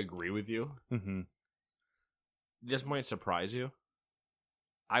agree with you. Mm-hmm. This might surprise you.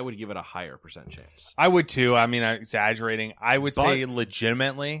 I would give it a higher percent chance. I would too. I mean, I'm exaggerating. I would say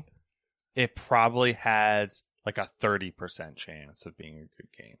legitimately, it probably has like a 30% chance of being a good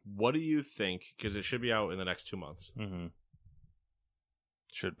game. What do you think? Because it should be out in the next 2 months. Mm-hmm.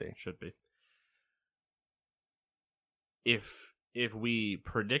 Should be. If we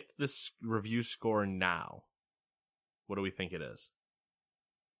predict this review score now, what do we think it is?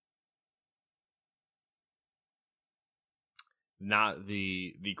 Not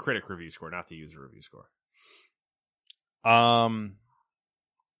the critic review score, not the user review score. I'm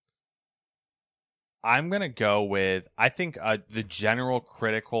gonna go with, I think the general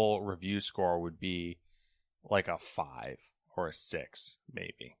critical review score would be like a 5 or a 6,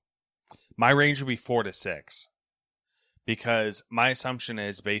 maybe. My range would be 4 to 6, because my assumption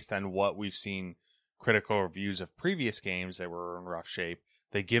is based on what we've seen critical reviews of previous games that were in rough shape.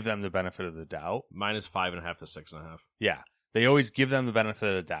 They give them the benefit of the doubt. Mine is 5.5 to 6.5. Yeah. They always give them the benefit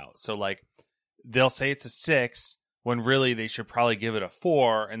of the doubt. So, like, they'll say it's a 6 when really they should probably give it a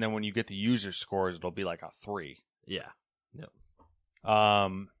 4. And then when you get the user scores, it'll be like a 3. Yeah. Yep.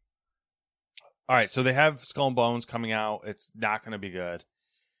 All right. So they have Skull and Bones coming out. It's not going to be good.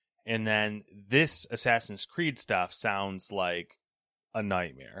 And then this Assassin's Creed stuff sounds like a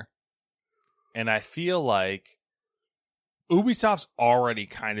nightmare. And I feel like Ubisoft's already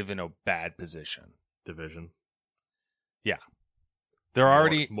kind of in a bad position. Division. Yeah. They're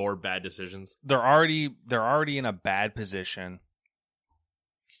already more bad decisions. They're already in a bad position.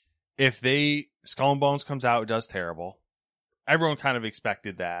 If Skull and Bones comes out, it does terrible. Everyone kind of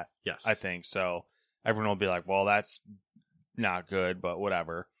expected that. Yes. I think so. Everyone will be like, well, that's not good, but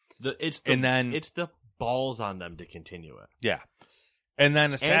whatever. It's the balls on them to continue it. Yeah. And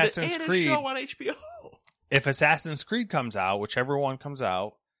then Assassin's Creed. And a show on HBO. If Assassin's Creed comes out, whichever one comes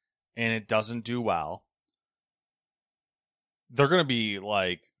out, and it doesn't do well, they're going to be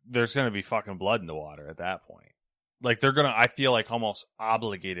like, there's going to be fucking blood in the water at that point. Like, they're going to, I feel like, almost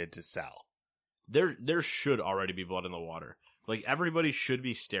obligated to sell. There should already be blood in the water. Like, everybody should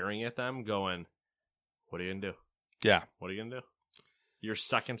be staring at them going, what are you going to do? Yeah. What are you going to do? You're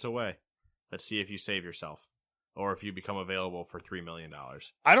seconds away. Let's see if you save yourself. Or if you become available for $3 million.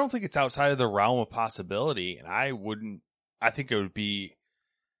 I don't think it's outside of the realm of possibility, and I think it would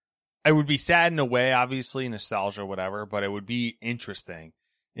be sad in a way, obviously, nostalgia, whatever, but it would be interesting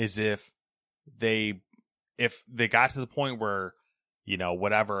is if they got to the point where, you know,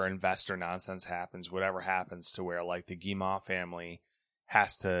 whatever investor nonsense happens, whatever happens to where, like, the Guillemot family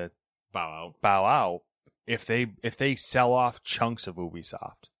has to bow out, if they sell off chunks of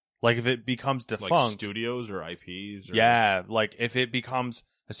Ubisoft. Like, if it becomes defunct... Like studios or IPs? Or... Yeah, like, if it becomes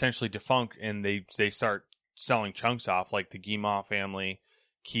essentially defunct and they start selling chunks off, like the Guillemot family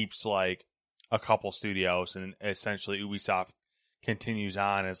keeps, like, a couple studios, and essentially Ubisoft continues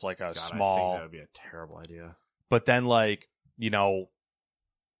on as, like, a small... I think that would be a terrible idea. But then, like, you know,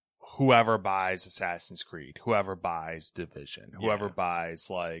 whoever buys Assassin's Creed, whoever buys Division, whoever buys,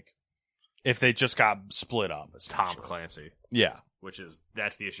 like... If they just got split up. Tom Clancy. Yeah.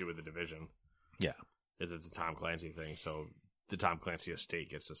 That's the issue with the Division. Yeah. Is it's a Tom Clancy thing, so the Tom Clancy estate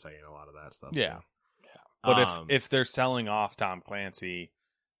gets to say in a lot of that stuff. Yeah. So. Yeah. But if they're selling off Tom Clancy,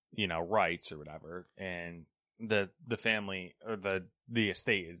 you know, rights or whatever, and the family or the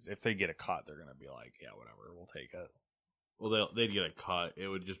estate is, if they get a cut, they're gonna be like, yeah, whatever, we'll take it. Well, they'd get a cut. It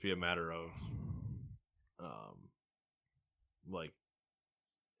would just be a matter of like,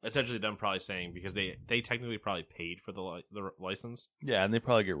 essentially them probably saying, because they technically probably paid for the license. Yeah, and they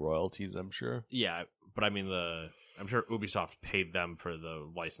probably get royalties, I'm sure. Yeah, but I mean, I'm sure Ubisoft paid them for the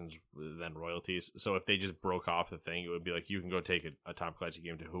license, then royalties. So if they just broke off the thing, it would be like, you can go take a Tom Clancy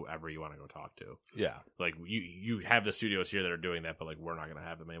game to whoever you want to go talk to. Yeah. Like, you have the studios here that are doing that, but, like, we're not going to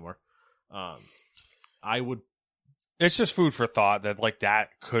have them anymore. It's just food for thought that, like, that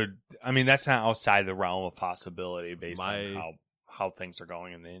could... I mean, that's not outside the realm of possibility based on how things are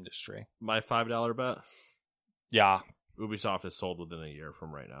going in the industry. My $5 bet? Yeah. Ubisoft is sold within a year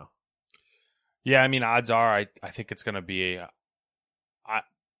from right now. Yeah, I mean, odds are I think it's going to be...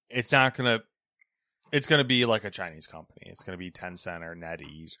 it's going to be like a Chinese company. It's going to be Tencent or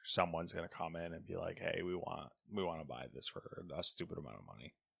NetEase, or someone's going to come in and be like, hey, we want to buy this for a stupid amount of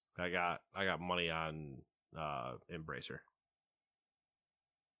money. I got money on Embracer.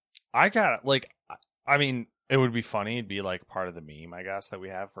 I mean, it would be funny. It'd be like part of the meme, I guess, that we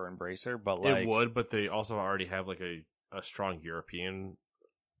have for Embracer. But like, it would, but they also already have like a strong European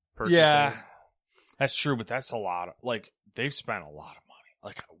purchase. Yeah, that's true. But that's a lot of, like, they've spent a lot of money.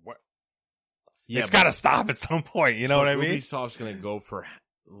 Like, what? Yeah, it's got to stop at some point. You know what I mean? Ubisoft's going to go for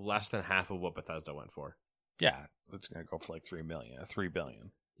less than half of what Bethesda went for. Yeah, it's going to go for like $3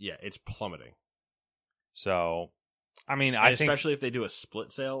 billion. Yeah, it's plummeting. So, I mean, especially if they do a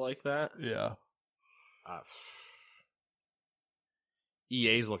split sale like that. Yeah.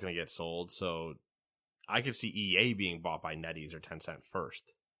 EA's looking to get sold, so I could see EA being bought by NetEase or Tencent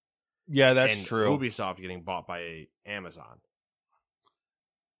first. Yeah, that's and true. Ubisoft getting bought by Amazon.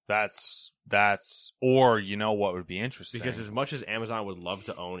 That's or you know what would be interesting? Because as much as Amazon would love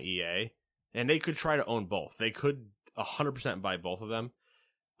to own EA, and they could try to own both, they could 100% buy both of them.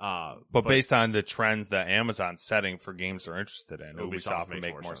 But based on the trends that Amazon's setting for games they're interested in, Ubisoft would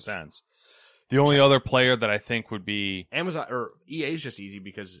make more sense. The only other player that I think would be Amazon or EA is just easy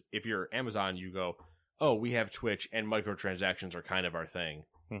because if you're Amazon, you go, oh, we have Twitch and microtransactions are kind of our thing.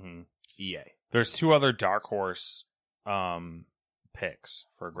 Mm-hmm. EA. There's two other dark horse picks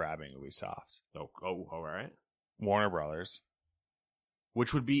for grabbing Ubisoft. Oh, all right. Warner Brothers.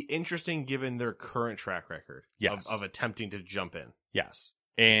 Which would be interesting given their current track record of attempting to jump in. Yes.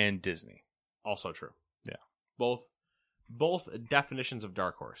 And Disney. Also true. Yeah. Both definitions of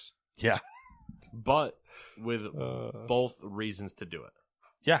dark horse. Yeah. But with both reasons to do it.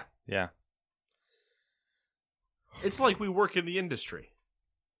 Yeah. Yeah. It's like we work in the industry.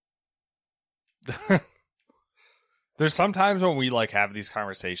 There's sometimes when we like have these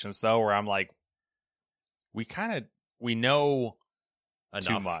conversations though where I'm like, we know enough.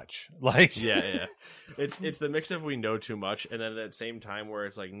 Too much. Like yeah. It's the mix of we know too much, and then at the same time where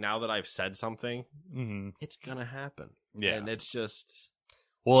it's like, now that I've said something, mm-hmm. it's gonna happen. Yeah. And it's just,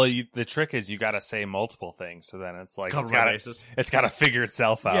 Well, the trick is you got to say multiple things, so then it's like Cover my bases. it's got to figure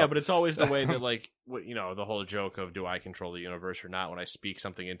itself out. Yeah, but it's always the way that, like, the whole joke of do I control the universe or not when I speak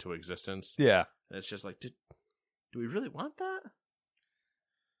something into existence. Yeah. And it's just like, do we really want that?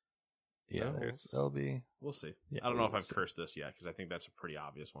 Yeah, there'll be... We'll see. Yeah, I don't know if I've cursed this yet, because I think that's a pretty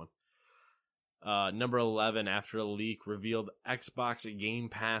obvious one. Number 11, after a leak revealed Xbox Game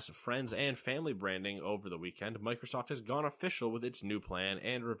Pass friends and family branding over the weekend, Microsoft has gone official with its new plan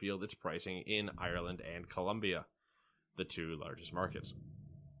and revealed its pricing in Ireland and Colombia, the two largest markets.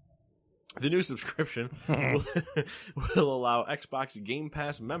 The new subscription will allow Xbox Game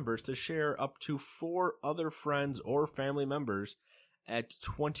Pass members to share up to 4 other friends or family members at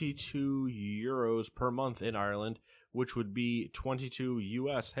 €22 per month in Ireland, which would be 22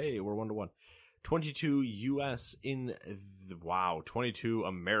 US. Hey, we're 1-to-1. 22 US in 22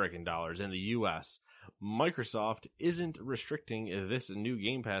 American dollars in the US. Microsoft isn't restricting this new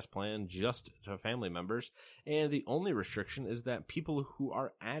Game Pass plan just to family members, and the only restriction is that people who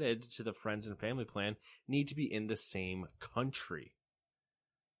are added to the friends and family plan need to be in the same country.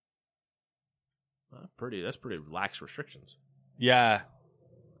 That's pretty lax restrictions. Yeah.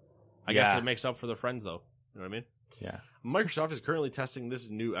 I guess it makes up for the friends, though. You know what I mean? Yeah. Microsoft is currently testing this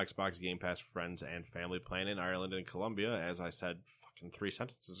new Xbox Game Pass friends and family plan in Ireland and Colombia, as I said fucking 3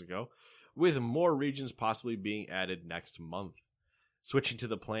 sentences ago, with more regions possibly being added next month. Switching to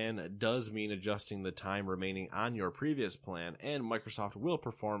the plan does mean adjusting the time remaining on your previous plan, and Microsoft will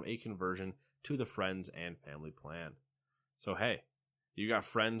perform a conversion to the friends and family plan. So, hey, you got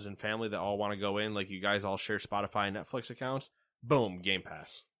friends and family that all want to go in, like you guys all share Spotify and Netflix accounts, boom, Game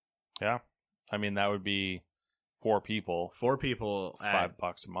Pass. Yeah. I mean, that would be 4 people. 4 people at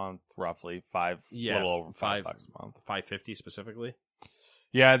 $5 a month, roughly. Little over $5 a month. $5.50 specifically.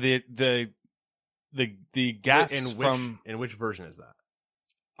 Yeah, the guests in which version is that?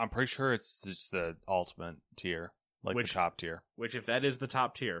 I'm pretty sure it's just the ultimate tier, like the top tier. Which, if that is the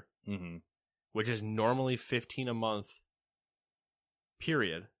top tier, which is normally $15 a month,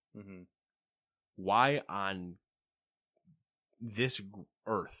 period. Why on this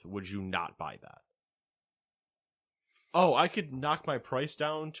earth would you not buy that? Oh, I could knock my price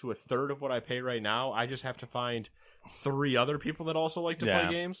down to a third of what I pay right now. I just have to find 3 other people that also like to play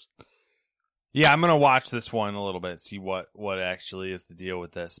games. Yeah, I'm going to watch this one a little bit, see what actually is the deal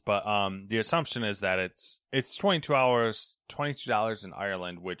with this. But the assumption is that it's $22 in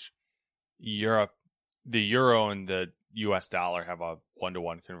Ireland, which Europe, the euro and the US dollar have a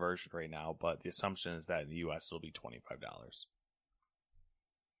 1-to-1 conversion right now. But the assumption is that in the US it'll be $25,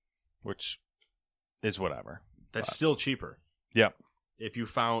 which is whatever. That's still cheaper. Yep. If you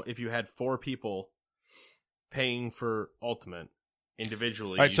had 4 people paying for Ultimate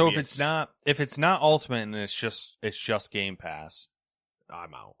individually, right? So if it's not Ultimate and it's just Game Pass,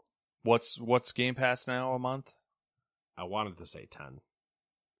 I'm out. What's Game Pass now a month? I wanted to say 10.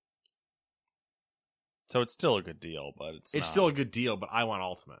 So it's still a good deal, but it's still a good deal. But I want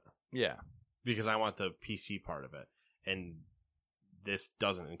Ultimate. Yeah, because I want the PC part of it, and this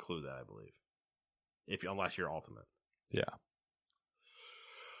doesn't include that, I believe. Unless you're Ultimate. Yeah.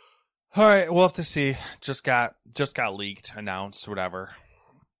 All right, we'll have to see. Just got leaked, announced, whatever.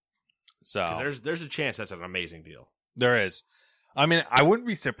 So there's a chance that's an amazing deal. There is. I mean, I wouldn't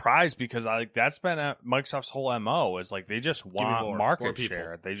be surprised because that's been Microsoft's whole MO is like they just want market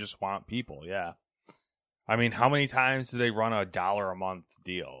share. They just want people. Yeah. I mean, how many times do they run $1 a month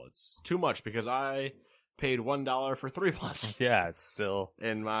deal? It's too much because I paid $1 for 3 months. Yeah, it's still,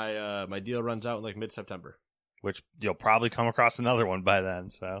 and my deal runs out in like mid-September, which you'll probably come across another one by then.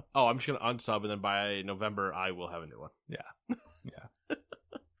 So I'm just gonna unsub, and then by November I will have a new one. Yeah, yeah.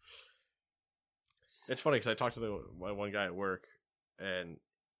 It's funny because I talked to one guy at work, and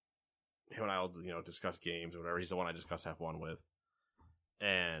him and I will discuss games or whatever. He's the one I discuss F1 with,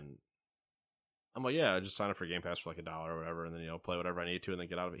 and I'm like, yeah, just sign up for Game Pass for like $1 or whatever, and then play whatever I need to, and then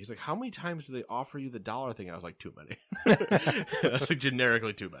get out of it. He's like, how many times do they offer you the $1 thing? And I was like, too many. That's like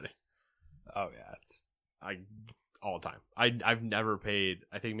generically too many. Oh yeah, all the time. I've never paid.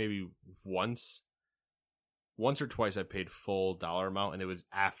 I think maybe once or twice I paid full dollar amount, and it was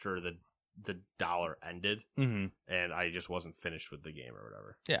after the dollar ended, and I just wasn't finished with the game or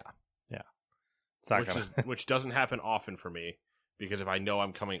whatever. Yeah, yeah. It's not which doesn't happen often for me, because if I know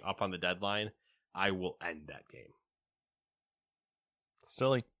I'm coming up on the deadline, I will end that game.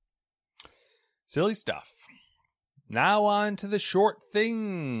 Silly stuff. Now on to the short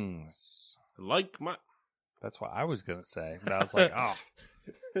things. That's what I was gonna say, but I was like, oh.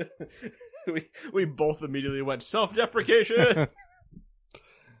 we both immediately went self-deprecation.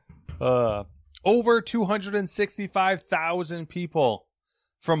 Over 265,000 people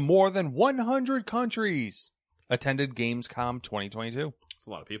from more than 100 countries attended Gamescom 2022. It's a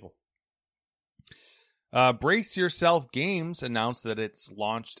lot of people. Brace Yourself Games announced that it's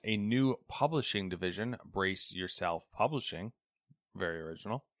launched a new publishing division, Brace Yourself Publishing. Very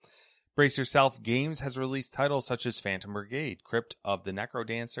original. Brace Yourself Games has released titles such as Phantom Brigade, Crypt of the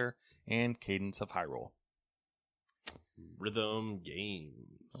Necrodancer, and Cadence of Hyrule. Rhythm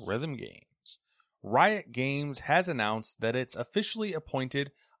Games. Riot Games has announced that it's officially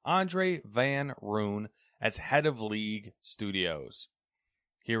appointed Andre Van Roon as head of League Studios.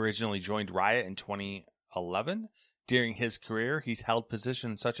 He originally joined Riot in 2011. During his career, he's held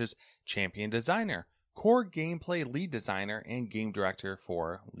positions such as champion designer, core gameplay lead designer, and game director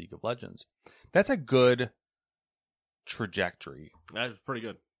for League of Legends. That's a good trajectory. That's pretty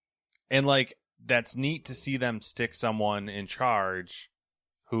good. And, like, that's neat to see them stick someone in charge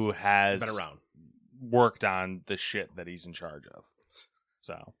who has been around, worked on the shit that he's in charge of.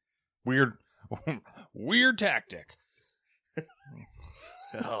 So, weird tactic.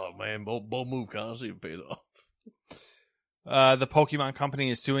 Oh man, bold move, constantly pays off. The Pokemon Company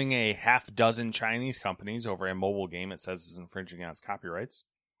is suing a half dozen Chinese companies over a mobile game it says is infringing on its copyrights.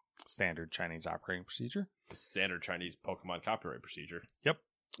 Standard Chinese operating procedure. Standard Chinese Pokemon copyright procedure. Yep.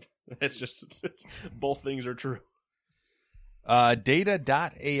 It's both things are true.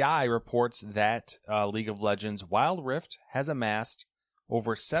 Data.ai reports that League of Legends Wild Rift has amassed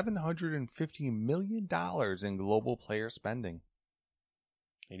over $750 million in global player spending.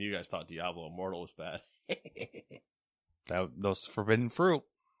 And you guys thought Diablo Immortal was bad. Those forbidden fruit.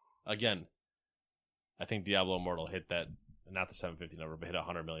 Again, I think Diablo Immortal hit that, not the 750 number, but hit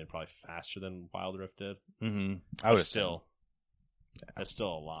 100 million probably faster than Wild Rift did. Mm-hmm. That's still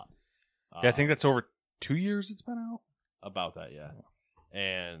a lot. Yeah, I think that's over 2 years it's been out. About that, yeah.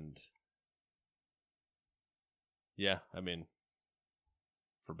 And yeah, I mean,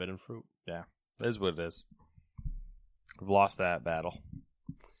 forbidden fruit. Yeah, that is what it is. We've lost that battle.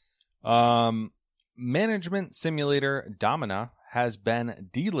 Management simulator Domina has been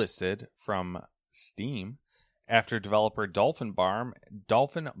delisted from Steam after developer Dolphin Barn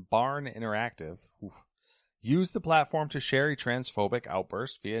Interactive used the platform to share a transphobic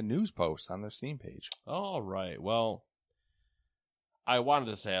outburst via news posts on their Steam page. All right. Well, I wanted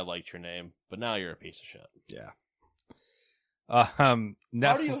to say I liked your name, but now you're a piece of shit. Yeah. How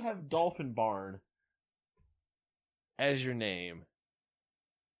do you have Dolphin Barn as your name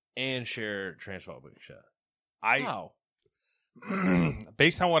and share transphobic shit? How?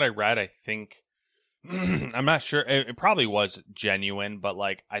 Based on what I read, I think I'm not sure. It probably was genuine, but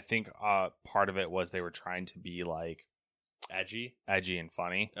like I think part of it was they were trying to be like edgy and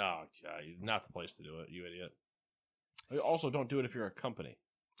funny. Oh god, not the place to do it, you idiot. Also, don't do it if you're a company.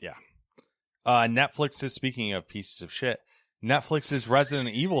 Yeah. Netflix is, speaking of pieces of shit, Netflix's Resident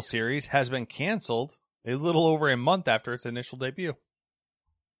Evil series has been canceled a little over a month after its initial debut.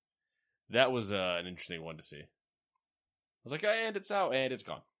 That was an interesting one to see. I was like, and it's out, and it's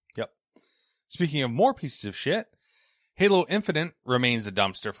gone. Yep. Speaking of more pieces of shit, Halo Infinite remains a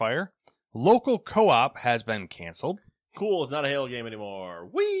dumpster fire. Local co-op has been canceled. Cool, it's not a Halo game anymore.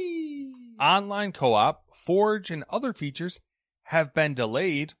 Whee! Online co-op, Forge, and other features have been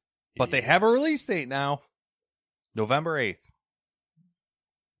delayed, but they have a release date now. November 8th.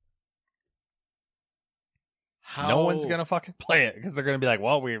 No one's going to fucking play it because they're going to be like,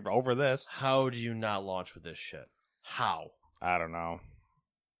 well, we're over this. How do you not launch with this shit? How? I don't know.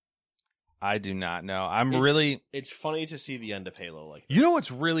 I do not know. It's funny to see the end of Halo like this. You know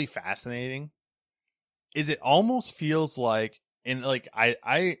what's really fascinating? Is it almost feels like, and like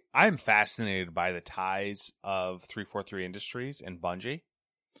I'm fascinated by the ties of 343 Industries and Bungie.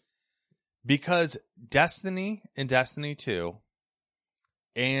 Because Destiny and Destiny 2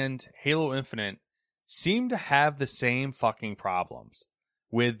 and Halo Infinite seem to have the same fucking problems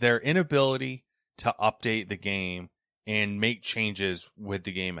with their inability to update the game and make changes with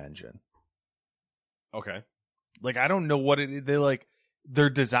the game engine. Okay. Like, I don't know what they like. Their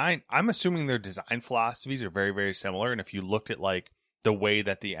design, I'm assuming their design philosophies are very, very similar. And if you looked at like the way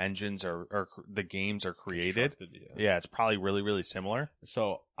that the engines or the games are created, yeah, it's probably really, really similar.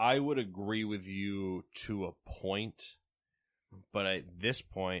 So I would agree with you to a point, but at this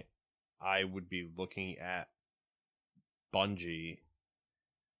point, I would be looking at Bungie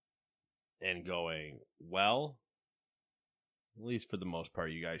and going, well, at least for the most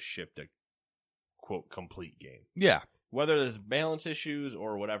part, you guys shipped a quote complete game. Yeah. Whether there's balance issues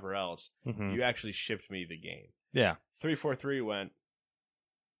or whatever else, you actually shipped me the game. Yeah. 343 went,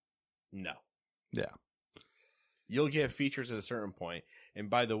 no. Yeah. You'll get features at a certain point. And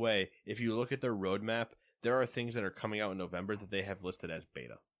by the way, if you look at their roadmap, there are things that are coming out in November that they have listed as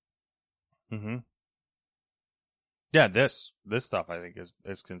beta. Mm-hmm. Yeah, this stuff I think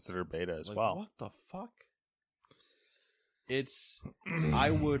is considered beta as well. What the fuck? It's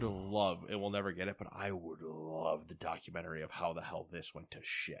I would love, and we'll never get it, but I would love the documentary of how the hell this went to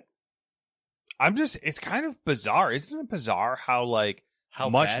shit. It's kind of bizarre. Isn't it bizarre how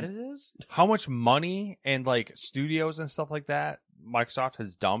bad it is? How much money and like studios and stuff like that Microsoft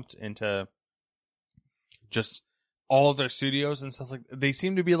has dumped into just all of their studios and stuff like that. They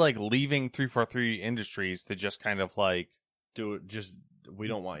seem to be like leaving 343 Industries to just kind of like do it. Just we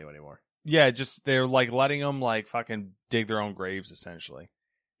don't want you anymore. Yeah, just they're like letting them like fucking dig their own graves essentially.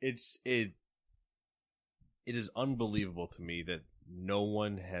 It is unbelievable to me that no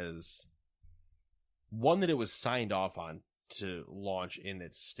one has that it was signed off on to launch in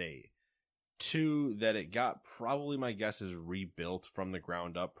its state. 2, that it got, probably my guess is rebuilt from the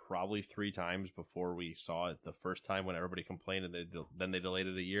ground up probably 3 times before we saw it the first time when everybody complained and then they delayed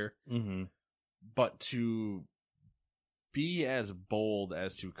it a year. Mm-hmm. But to be as bold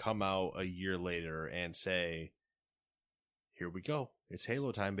as to come out a year later and say, here we go. It's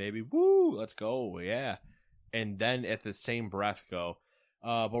Halo time, baby. Woo! Let's go. Yeah. And then at the same breath go,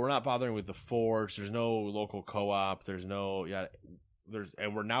 but we're not bothering with the Forge. There's no local co-op. There's no,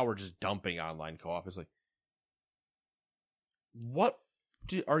 we're just dumping online co-op. It's like, what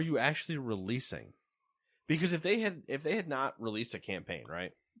are you actually releasing? Because if they had not released a campaign,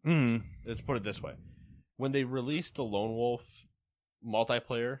 right? Mm. Let's put it this way. When they released the Lone Wolf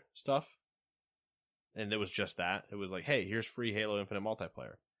multiplayer stuff, and it was just that, it was like, hey, here's free Halo Infinite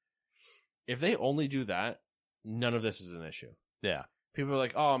multiplayer. If they only do that, none of this is an issue. Yeah. People are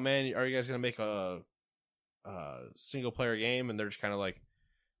like, oh man, are you guys going to make a single player game? And they're just kind of like,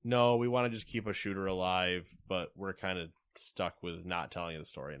 no, we want to just keep a shooter alive, but we're kind of stuck with not telling you the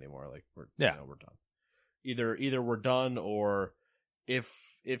story anymore. Like, we're done. Either we're done, or if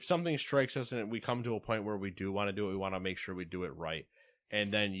something strikes us and we come to a point where we do want to do it, we want to make sure we do it right.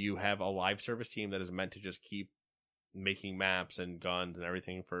 And then you have a live service team that is meant to just keep making maps and guns and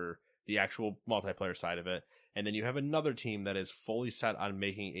everything for the actual multiplayer side of it. And then you have another team that is fully set on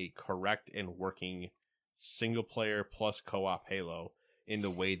making a correct and working single player plus co-op Halo in the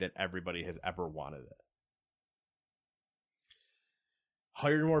way that everybody has ever wanted it.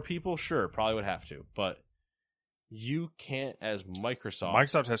 Hire more people? Sure, probably would have to, but you can't, as Microsoft...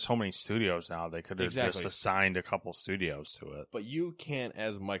 Microsoft has so many studios now, they could have just assigned a couple studios to it. But you can't,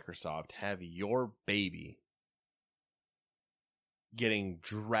 as Microsoft, have your baby getting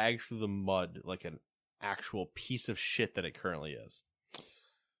dragged through the mud like an actual piece of shit that it currently is.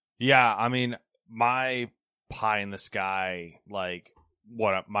 Yeah, I mean, my pie in the sky, like,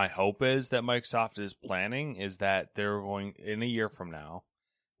 what my hope is that Microsoft is planning is that they're going, in a year from now,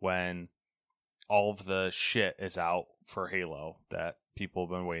 when all of the shit is out for Halo that people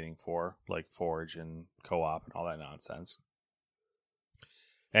have been waiting for, like Forge and co-op and all that nonsense,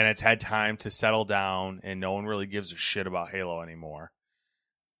 and it's had time to settle down and no one really gives a shit about Halo anymore,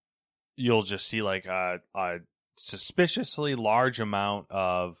 you'll just see like a suspiciously large amount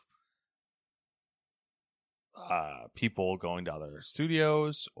of people going to other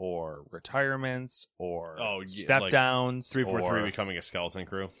studios or retirements or step downs. 343 becoming a skeleton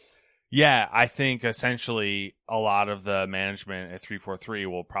crew. Yeah, I think essentially a lot of the management at 343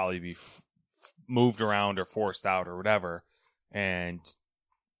 will probably be moved around or forced out or whatever, and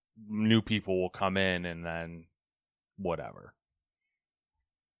new people will come in and then whatever.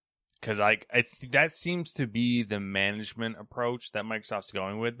 Because that seems to be the management approach that Microsoft's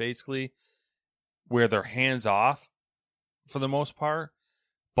going with, basically, where they're hands off for the most part,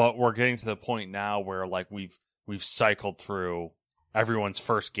 but we're getting to the point now where like we've cycled through everyone's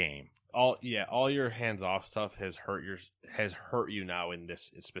first game. All your hands off stuff has hurt you now in this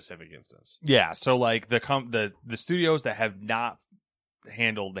specific instance. Yeah, so like the studios that have not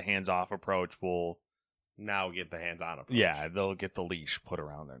handled the hands off approach will now get the hands on approach. Yeah, they'll get the leash put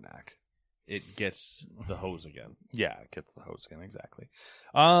around their neck. It gets the hose again. Yeah, it gets the hose again, exactly.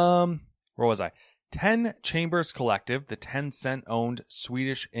 Where was I? 10 Chambers Collective, the Tencent-owned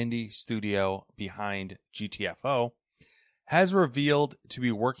Swedish indie studio behind GTFO, has revealed to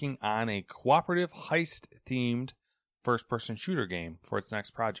be working on a cooperative heist-themed first-person shooter game for its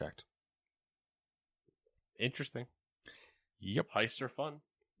next project. Interesting. Yep. Heists are fun.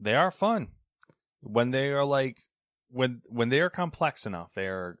 They are fun. When they are like, when they are complex enough, they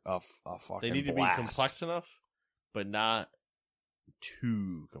are a fucking They need blast. to be complex enough, but not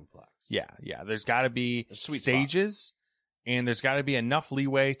too complex. Yeah. There's got to be stages, and there's got to be enough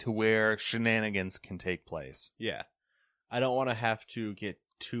leeway to where shenanigans can take place. Yeah. I don't want to have to get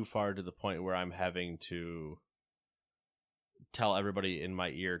too far to the point where I'm having to tell everybody in my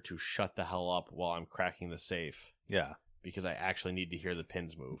ear to shut the hell up while I'm cracking the safe. Yeah. Because I actually need to hear the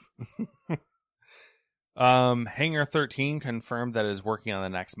pins move. Hangar 13 confirmed that it is working on the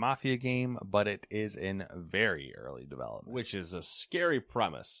next Mafia game, but it is in very early development. Which is a scary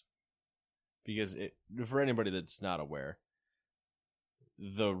premise. Because for anybody that's not aware,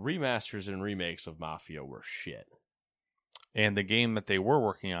 the remasters and remakes of Mafia were shit. And the game that they were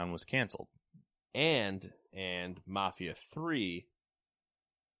working on was canceled. And Mafia 3,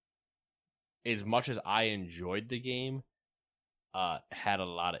 as much as I enjoyed the game, had a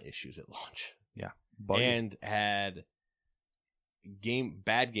lot of issues at launch. Yeah. And had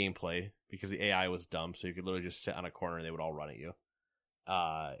bad gameplay because the AI was dumb, so you could literally just sit on a corner and they would all run at you.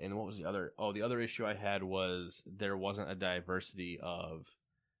 And what was the other? Oh, the other issue I had was there wasn't a diversity of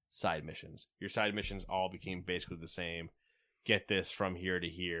side missions. Your side missions all became basically the same. Get this from here to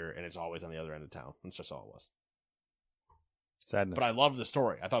here, and it's always on the other end of town. That's just all it was. Sadness. But I loved the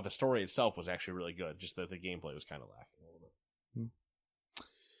story. I thought the story itself was actually really good, just that the gameplay was kind of lacking a little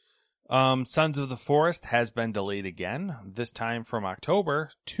bit. Sons of the Forest has been delayed again, this time from October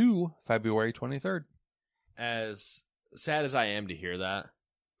to February 23rd. As sad as I am to hear that,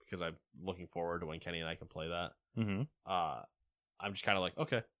 because I'm looking forward to when Kenny and I can play that, I'm just kind of like,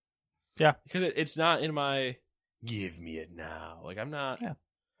 okay. Yeah. Because it's not in my... Give me it now. Like, I'm not. Yeah.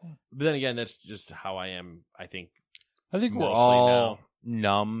 But then again, that's just how I am, I think we're all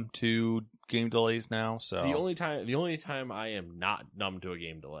numb to game delays now. So the only time I am not numb to a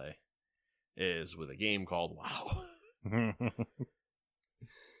game delay is with a game called WoW.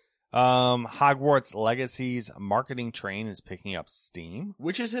 Hogwarts Legacy's marketing train is picking up steam.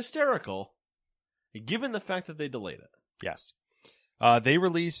 Which is hysterical, given the fact that they delayed it. Yes. They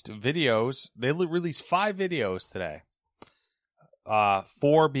released videos. They released 5 videos today.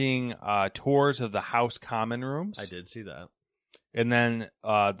 4 being tours of the house common rooms. I did see that. And then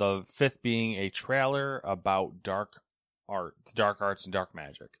the 5th being a trailer about dark arts and dark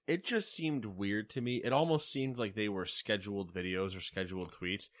magic. It just seemed weird to me. It almost seemed like they were scheduled videos or scheduled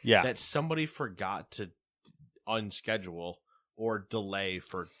tweets. Yeah. That somebody forgot to unschedule or delay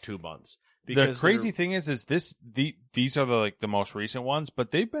for 2 months. Because the crazy thing is these are the most recent ones,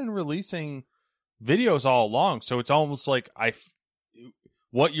 but they've been releasing videos all along. So it's almost like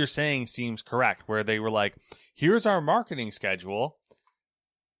what you're saying seems correct, where they were like, here's our marketing schedule.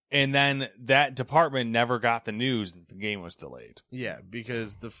 And then that department never got the news that the game was delayed. Yeah,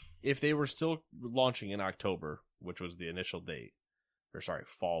 because if they were still launching in October, which was the initial date,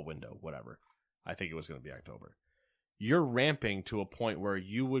 fall window, whatever, I think it was going to be October. You're ramping to a point where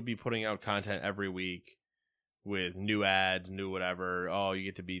you would be putting out content every week with new ads, new whatever. Oh, you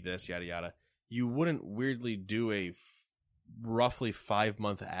get to be this, yada, yada. You wouldn't weirdly do a roughly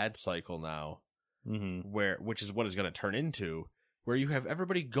 5-month ad cycle now, which is what it's going to turn into, where you have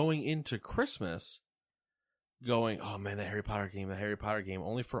everybody going into Christmas going, oh man, the Harry Potter game,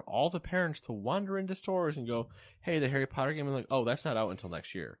 only for all the parents to wander into stores and go, hey, the Harry Potter game, and like, oh, that's not out until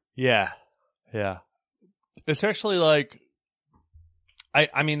next year. Yeah. Yeah. Especially like,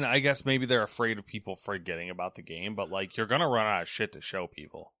 I mean, I guess maybe they're afraid of people forgetting about the game, but like you're gonna run out of shit to show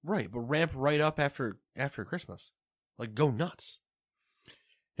people, right? But ramp right up after Christmas, like go nuts.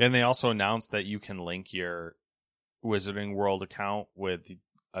 And they also announced that you can link your Wizarding World account with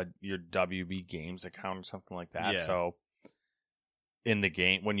your WB Games account or something like that. Yeah. So in the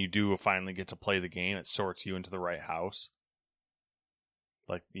game, when you do finally get to play the game, it sorts you into the right house,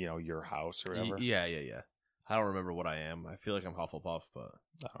 like your house or whatever. Yeah. I don't remember what I am. I feel like I'm Hufflepuff, but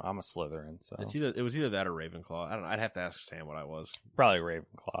I'm a Slytherin. So it was either that or Ravenclaw. I don't know. I'd have to ask Sam what I was. Probably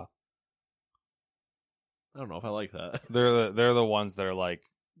Ravenclaw. I don't know if I like that. They're the ones that are like,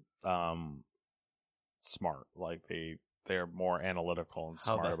 smart. Like they're more analytical and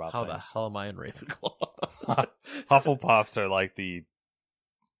smart about how things. How the hell am I in Ravenclaw? Hufflepuffs are like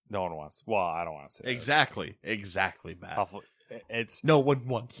no one wants. Well, I don't want to say exactly, Matt. It's no one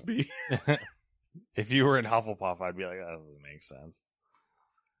wants me. If you were in Hufflepuff, I'd be like, that doesn't make sense.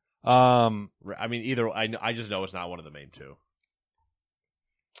 I mean, either I just know it's not one of the main two.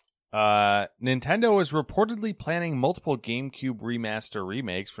 Nintendo is reportedly planning multiple GameCube remaster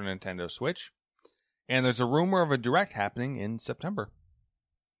remakes for Nintendo Switch, and there's a rumor of a direct happening in September.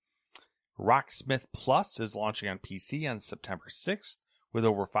 Rocksmith Plus is launching on PC on September 6th with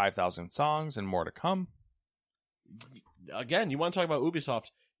over 5,000 songs and more to come. Again, you want to talk about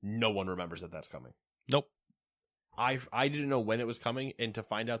Ubisoft? No one remembers that that's coming. Nope. I didn't know when it was coming, and to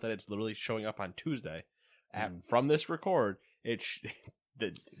find out that it's literally showing up on Tuesday, from this record,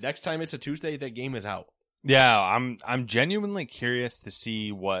 the next time it's a Tuesday, that game is out. Yeah, I'm genuinely curious to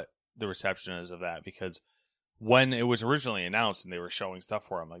see what the reception is of that, because when it was originally announced and they were showing stuff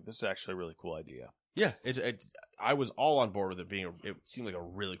for it, I'm like, this is actually a really cool idea. Yeah, I was all on board with it being. It seemed like a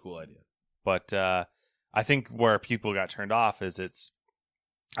really cool idea. But I think where people got turned off is it's,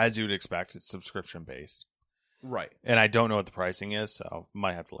 as you would expect, it's subscription based. Right. And I don't know what the pricing is, so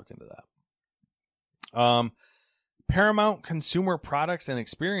might have to look into that. Paramount Consumer Products and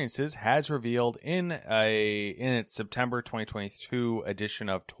Experiences has revealed in its September 2022 edition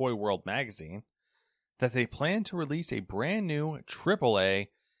of Toy World magazine that they plan to release a brand new AAA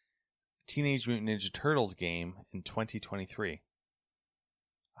Teenage Mutant Ninja Turtles game in 2023.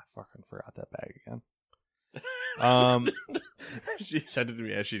 I fucking forgot that bag again. She sent it to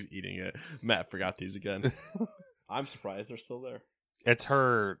me as she's eating it. Matt forgot these again. I'm surprised they're still there. It's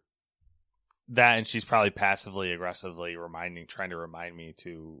her that, and she's probably passively aggressively trying to remind me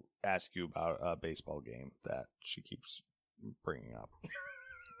to ask you about a baseball game that she keeps bringing up.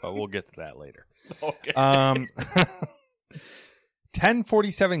 But we'll get to that later. Okay.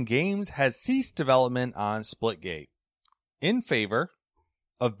 1047 Games has ceased development on Splitgate in favor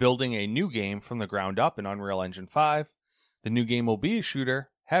of building a new game from the ground up in Unreal Engine 5. The new game will be a shooter,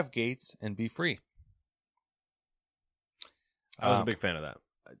 have gates, and be free. I was a big fan of that.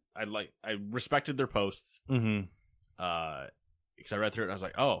 I respected their posts. Mm-hmm. Because I read through it and I was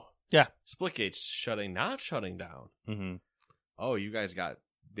like, oh, yeah, Splitgate's not shutting down. Mm-hmm. Oh, you guys got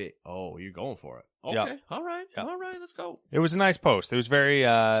big. Oh, you're going for it. Okay, yep. All right, yep. All right, let's go. It was a nice post. It was very,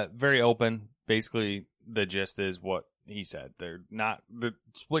 very open. Basically, the gist is what he said. The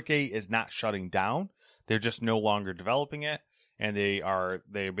Splitgate is not shutting down. They're just no longer developing it, and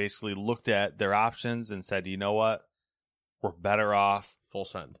they basically looked at their options and said, you know what, we're better off full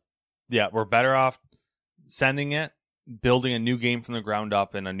send. Yeah, we're better off sending it, building a new game from the ground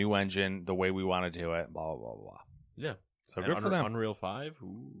up in a new engine the way we want to do it. Blah blah blah blah. Yeah, so good for them. Unreal 5.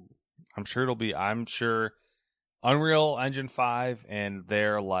 Ooh. I'm sure Unreal Engine 5 and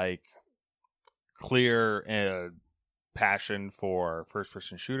their like clear passion for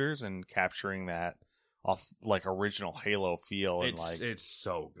first-person shooters and capturing that like original Halo feel, and it's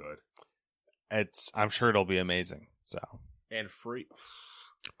so good. I'm sure it'll be amazing. So and free.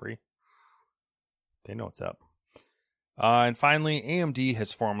 They know what's up. And finally, AMD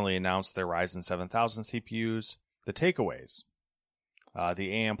has formally announced their Ryzen 7000 CPUs. The takeaways: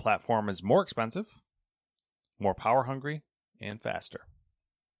 the AM platform is more expensive, more power hungry, and faster,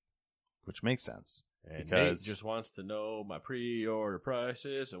 which makes sense. And because Nate just wants to know my pre-order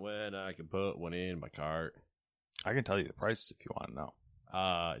prices and when I can put one in my cart. I can tell you the prices if you want to know.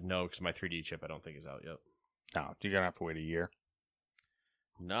 No, because my 3D chip I don't think is out yet. No, you're gonna have to wait a year.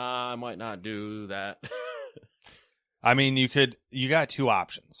 Nah, I might not do that. I mean, you got two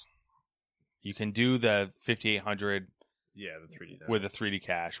options. You can do the 5800 yeah, the 3D with a 3D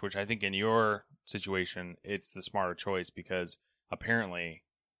cache, which I think in your situation, it's the smarter choice because apparently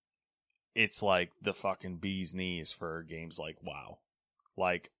it's like the fucking bee's knees for games like WoW.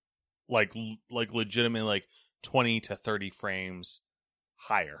 Like legitimately like 20 to 30 frames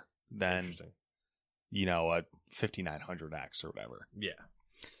higher than, you know, a 5900X or whatever. Yeah.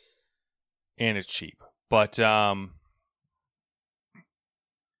 And it's cheap. But,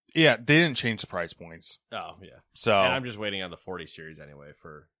 yeah, they didn't change the price points. Oh, yeah. So, and I'm just waiting on the 40 series anyway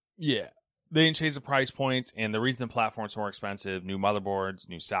for... Yeah. They didn't change the price points, and the reason the platform's more expensive, new motherboards,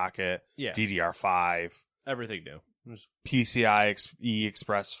 new socket, yeah. DDR5. Everything new. PCIe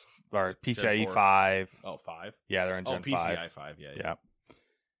Express, or PCIe 5. Oh, 5? Yeah, they're in Gen 5. PCIe 5, yeah.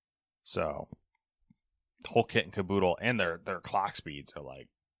 So, the whole kit and caboodle, and their clock speeds are like...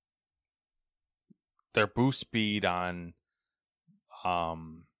 Their boost speed on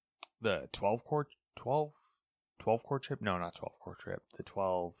the 12-core chip? No, not 12-core chip. The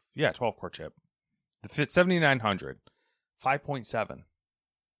 12-core chip. The 7900. 5.7.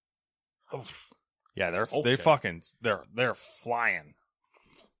 Oh. Yeah, they're flying.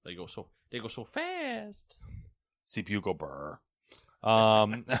 They go so fast. CPU go burr.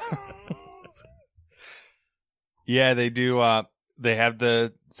 Yeah, they do. They have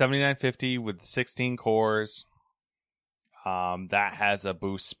the 7950 with 16 cores. That has a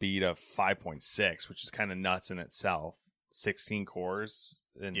boost speed of 5.6, which is kind of nuts in itself. 16 cores,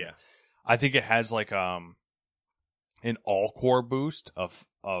 and yeah, I think it has like an all-core boost of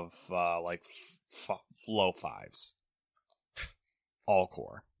like low fives,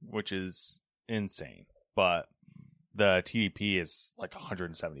 all-core, which is insane. But the TDP is like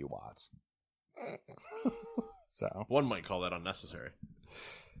 170 watts. So one might call that unnecessary.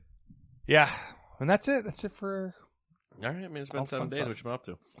 Yeah, and that's it. That's it for. All right. I mean, it's been 7 days. What you been up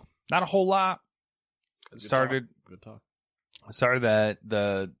to? Not a whole lot. started that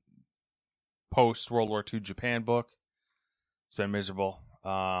the post World War II Japan book. It's been miserable.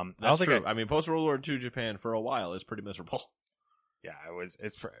 That's true. I mean, post World War II Japan for a while is pretty miserable. Yeah,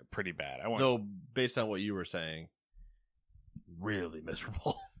 it's pretty bad. Though, based on what you were saying, really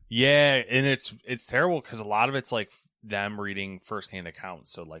miserable. Yeah, and it's terrible because a lot of it's like them reading firsthand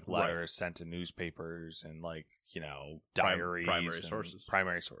accounts. So like letters sent to newspapers and like, you know, diaries,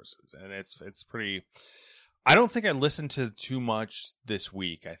 primary sources, and it's pretty. I don't think I listened to too much this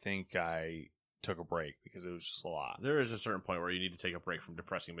week. I think I took a break because it was just a lot. There is a certain point where you need to take a break from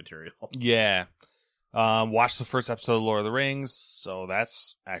depressing material. Yeah. Watched the first episode of Lord of the Rings, so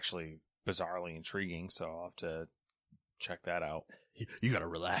that's actually bizarrely intriguing, so I'll have to check that out. You gotta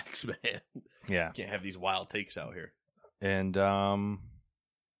relax, man. Yeah. You can't have these wild takes out here. And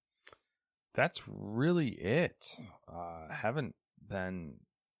that's really it. Haven't been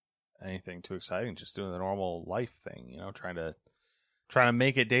anything too exciting, just doing the normal life thing, you know, trying to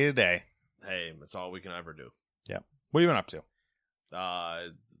make it day to day. Hey, that's all we can ever do. Yeah. What have you been up to? A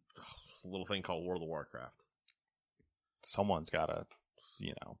little thing called World of Warcraft. Someone's gotta,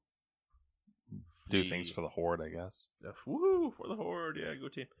 you know, do things for the Horde, I guess. Woo, for the Horde, yeah, go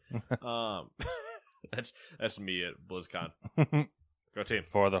team. That's me at BlizzCon. Go team.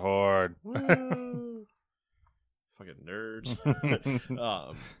 For the Horde. Woo. Fucking nerds.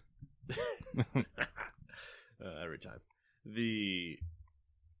 Every time. The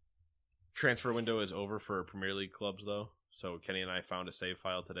transfer window is over for Premier League clubs, though. So Kenny and I found a save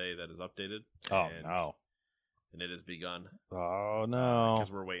file today that is updated. No. And it has begun. Oh, no.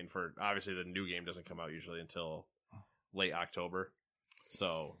 Because we're waiting for... Obviously, the new game doesn't come out usually until late October.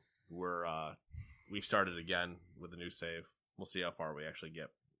 So we've started again with a new save. We'll see how far we actually get.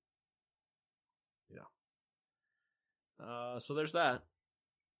 Yeah. So there's that.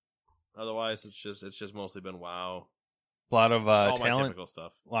 Otherwise, it's just mostly been WoW. A lot of all talent, my typical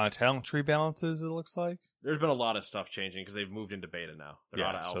stuff. A lot of talent tree balances, it looks like. There's been a lot of stuff changing because they've moved into beta now. They're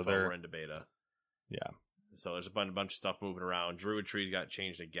out of alpha, we're into beta. Yeah. So there's a bunch of stuff moving around. Druid trees got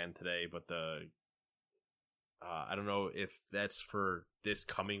changed again today, but I don't know if that's for this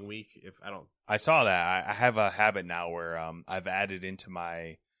coming week. I saw that. I have a habit now where I've added into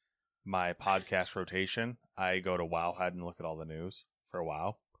my podcast rotation. I go to Wowhead and look at all the news for a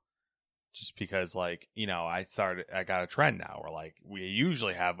while. Just because, like, you know, I got a trend now where, like, we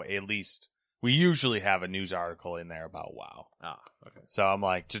usually have a news article in there about WoW. Ah, okay. So I'm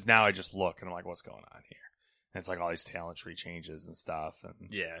like, I just look and I'm like, what's going on here? And it's like all these talent tree changes and stuff.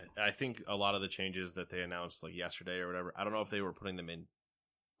 And yeah, I think a lot of the changes that they announced, like, yesterday or whatever, I don't know if they were putting them in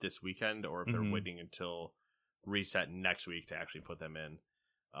this weekend or if they're waiting until reset next week to actually put them in.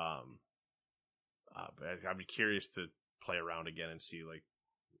 But I'd be curious to play around again and see, like,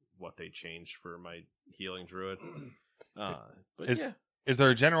 what they changed for my healing druid. But is there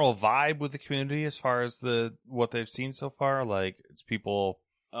a general vibe with the community as far as what they've seen so far? Like, it's people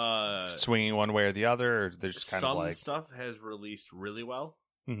swinging one way or the other, or they're just kind of like... Some stuff has released really well.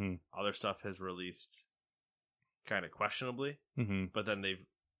 Mm-hmm. Other stuff has released kind of questionably. Mm-hmm. But then they've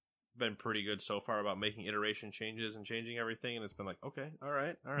been pretty good so far about making iteration changes and changing everything, and it's been like, okay, all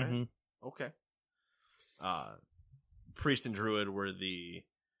right, mm-hmm. okay. Priest and Druid were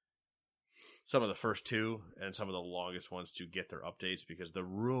some of the first two and some of the longest ones to get their updates, because the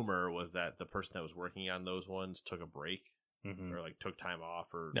rumor was that the person that was working on those ones took a break or like took time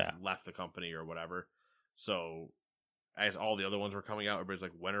off or left the company or whatever. So as all the other ones were coming out, everybody's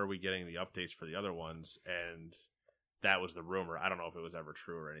like, when are we getting the updates for the other ones? And that was the rumor. I don't know if it was ever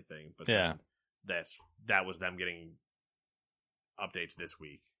true or anything, but that was them getting updates this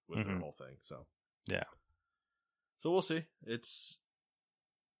week was their whole thing. So yeah. So we'll see. It's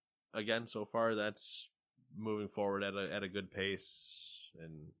again, so far that's moving forward at a good pace,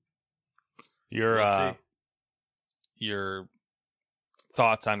 and your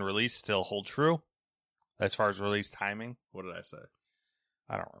thoughts on release still hold true as far as release timing. What did I say?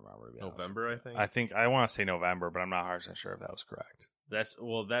 I don't remember. November, I think. I think I want to say November, but I'm not 100% sure if that was correct. That's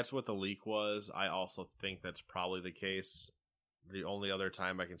what the leak was. I also think that's probably the case. The only other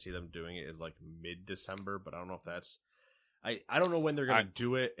time I can see them doing it is like mid-December, but I don't know if that's... I don't know when they're going to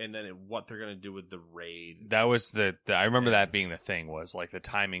do it, and then what they're going to do with the raid. That was I remember that being the thing, was like the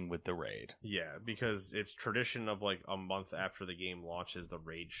timing with the raid. Yeah, because it's tradition of like a month after the game launches, the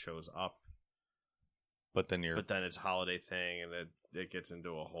raid shows up. But then it's a holiday thing, and it gets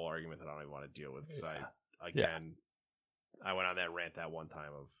into a whole argument that I don't even want to deal with, because I went on that rant that one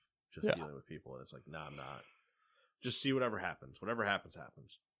time of just dealing with people, and it's like, nah, I'm not. Just see whatever happens. Whatever happens,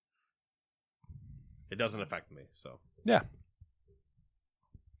 happens. It doesn't affect me, so. Yeah.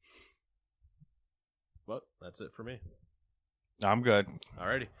 Well, that's it for me. I'm good.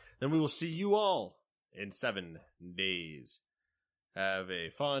 Alrighty. Then we will see you all in 7 days. Have a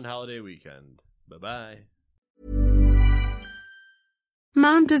fun holiday weekend. Bye-bye.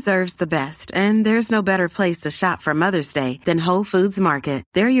 Mom deserves the best, and there's no better place to shop for Mother's Day than Whole Foods Market.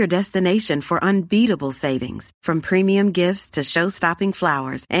 They're your destination for unbeatable savings, from premium gifts to show-stopping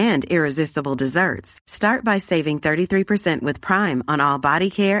flowers and irresistible desserts. Start by saving 33% with Prime on all body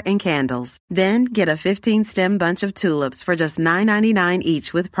care and candles. Then get a 15-stem bunch of tulips for just $9.99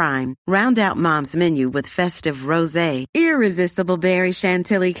 each with Prime. Round out Mom's menu with festive rosé, irresistible berry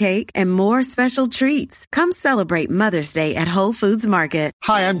chantilly cake, and more special treats. Come celebrate Mother's Day at Whole Foods Market.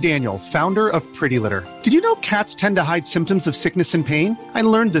 Hi, I'm Daniel, founder of Pretty Litter. Did you know cats tend to hide symptoms of sickness and pain? I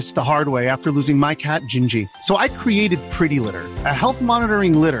learned this the hard way after losing my cat, Gingy. So I created Pretty Litter, a health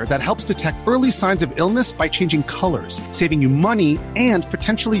monitoring litter that helps detect early signs of illness by changing colors, saving you money and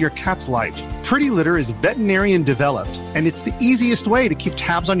potentially your cat's life. Pretty Litter is veterinarian developed, and it's the easiest way to keep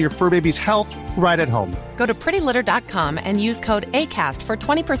tabs on your fur baby's health right at home. Go to prettylitter.com and use code ACAST for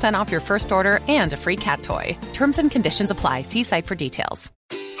 20% off your first order and a free cat toy. Terms and conditions apply. See site for details.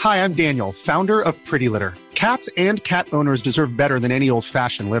 Hi, I'm Daniel, founder of Pretty Litter. Cats and cat owners deserve better than any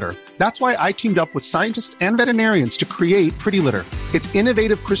old-fashioned litter. That's why I teamed up with scientists and veterinarians to create Pretty Litter. Its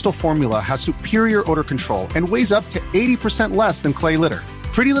innovative crystal formula has superior odor control and weighs up to 80% less than clay litter.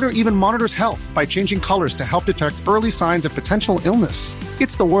 Pretty Litter even monitors health by changing colors to help detect early signs of potential illness.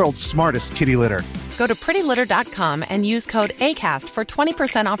 It's the world's smartest kitty litter. Go to prettylitter.com and use code ACAST for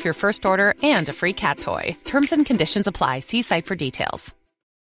 20% off your first order and a free cat toy. Terms and conditions apply. See site for details.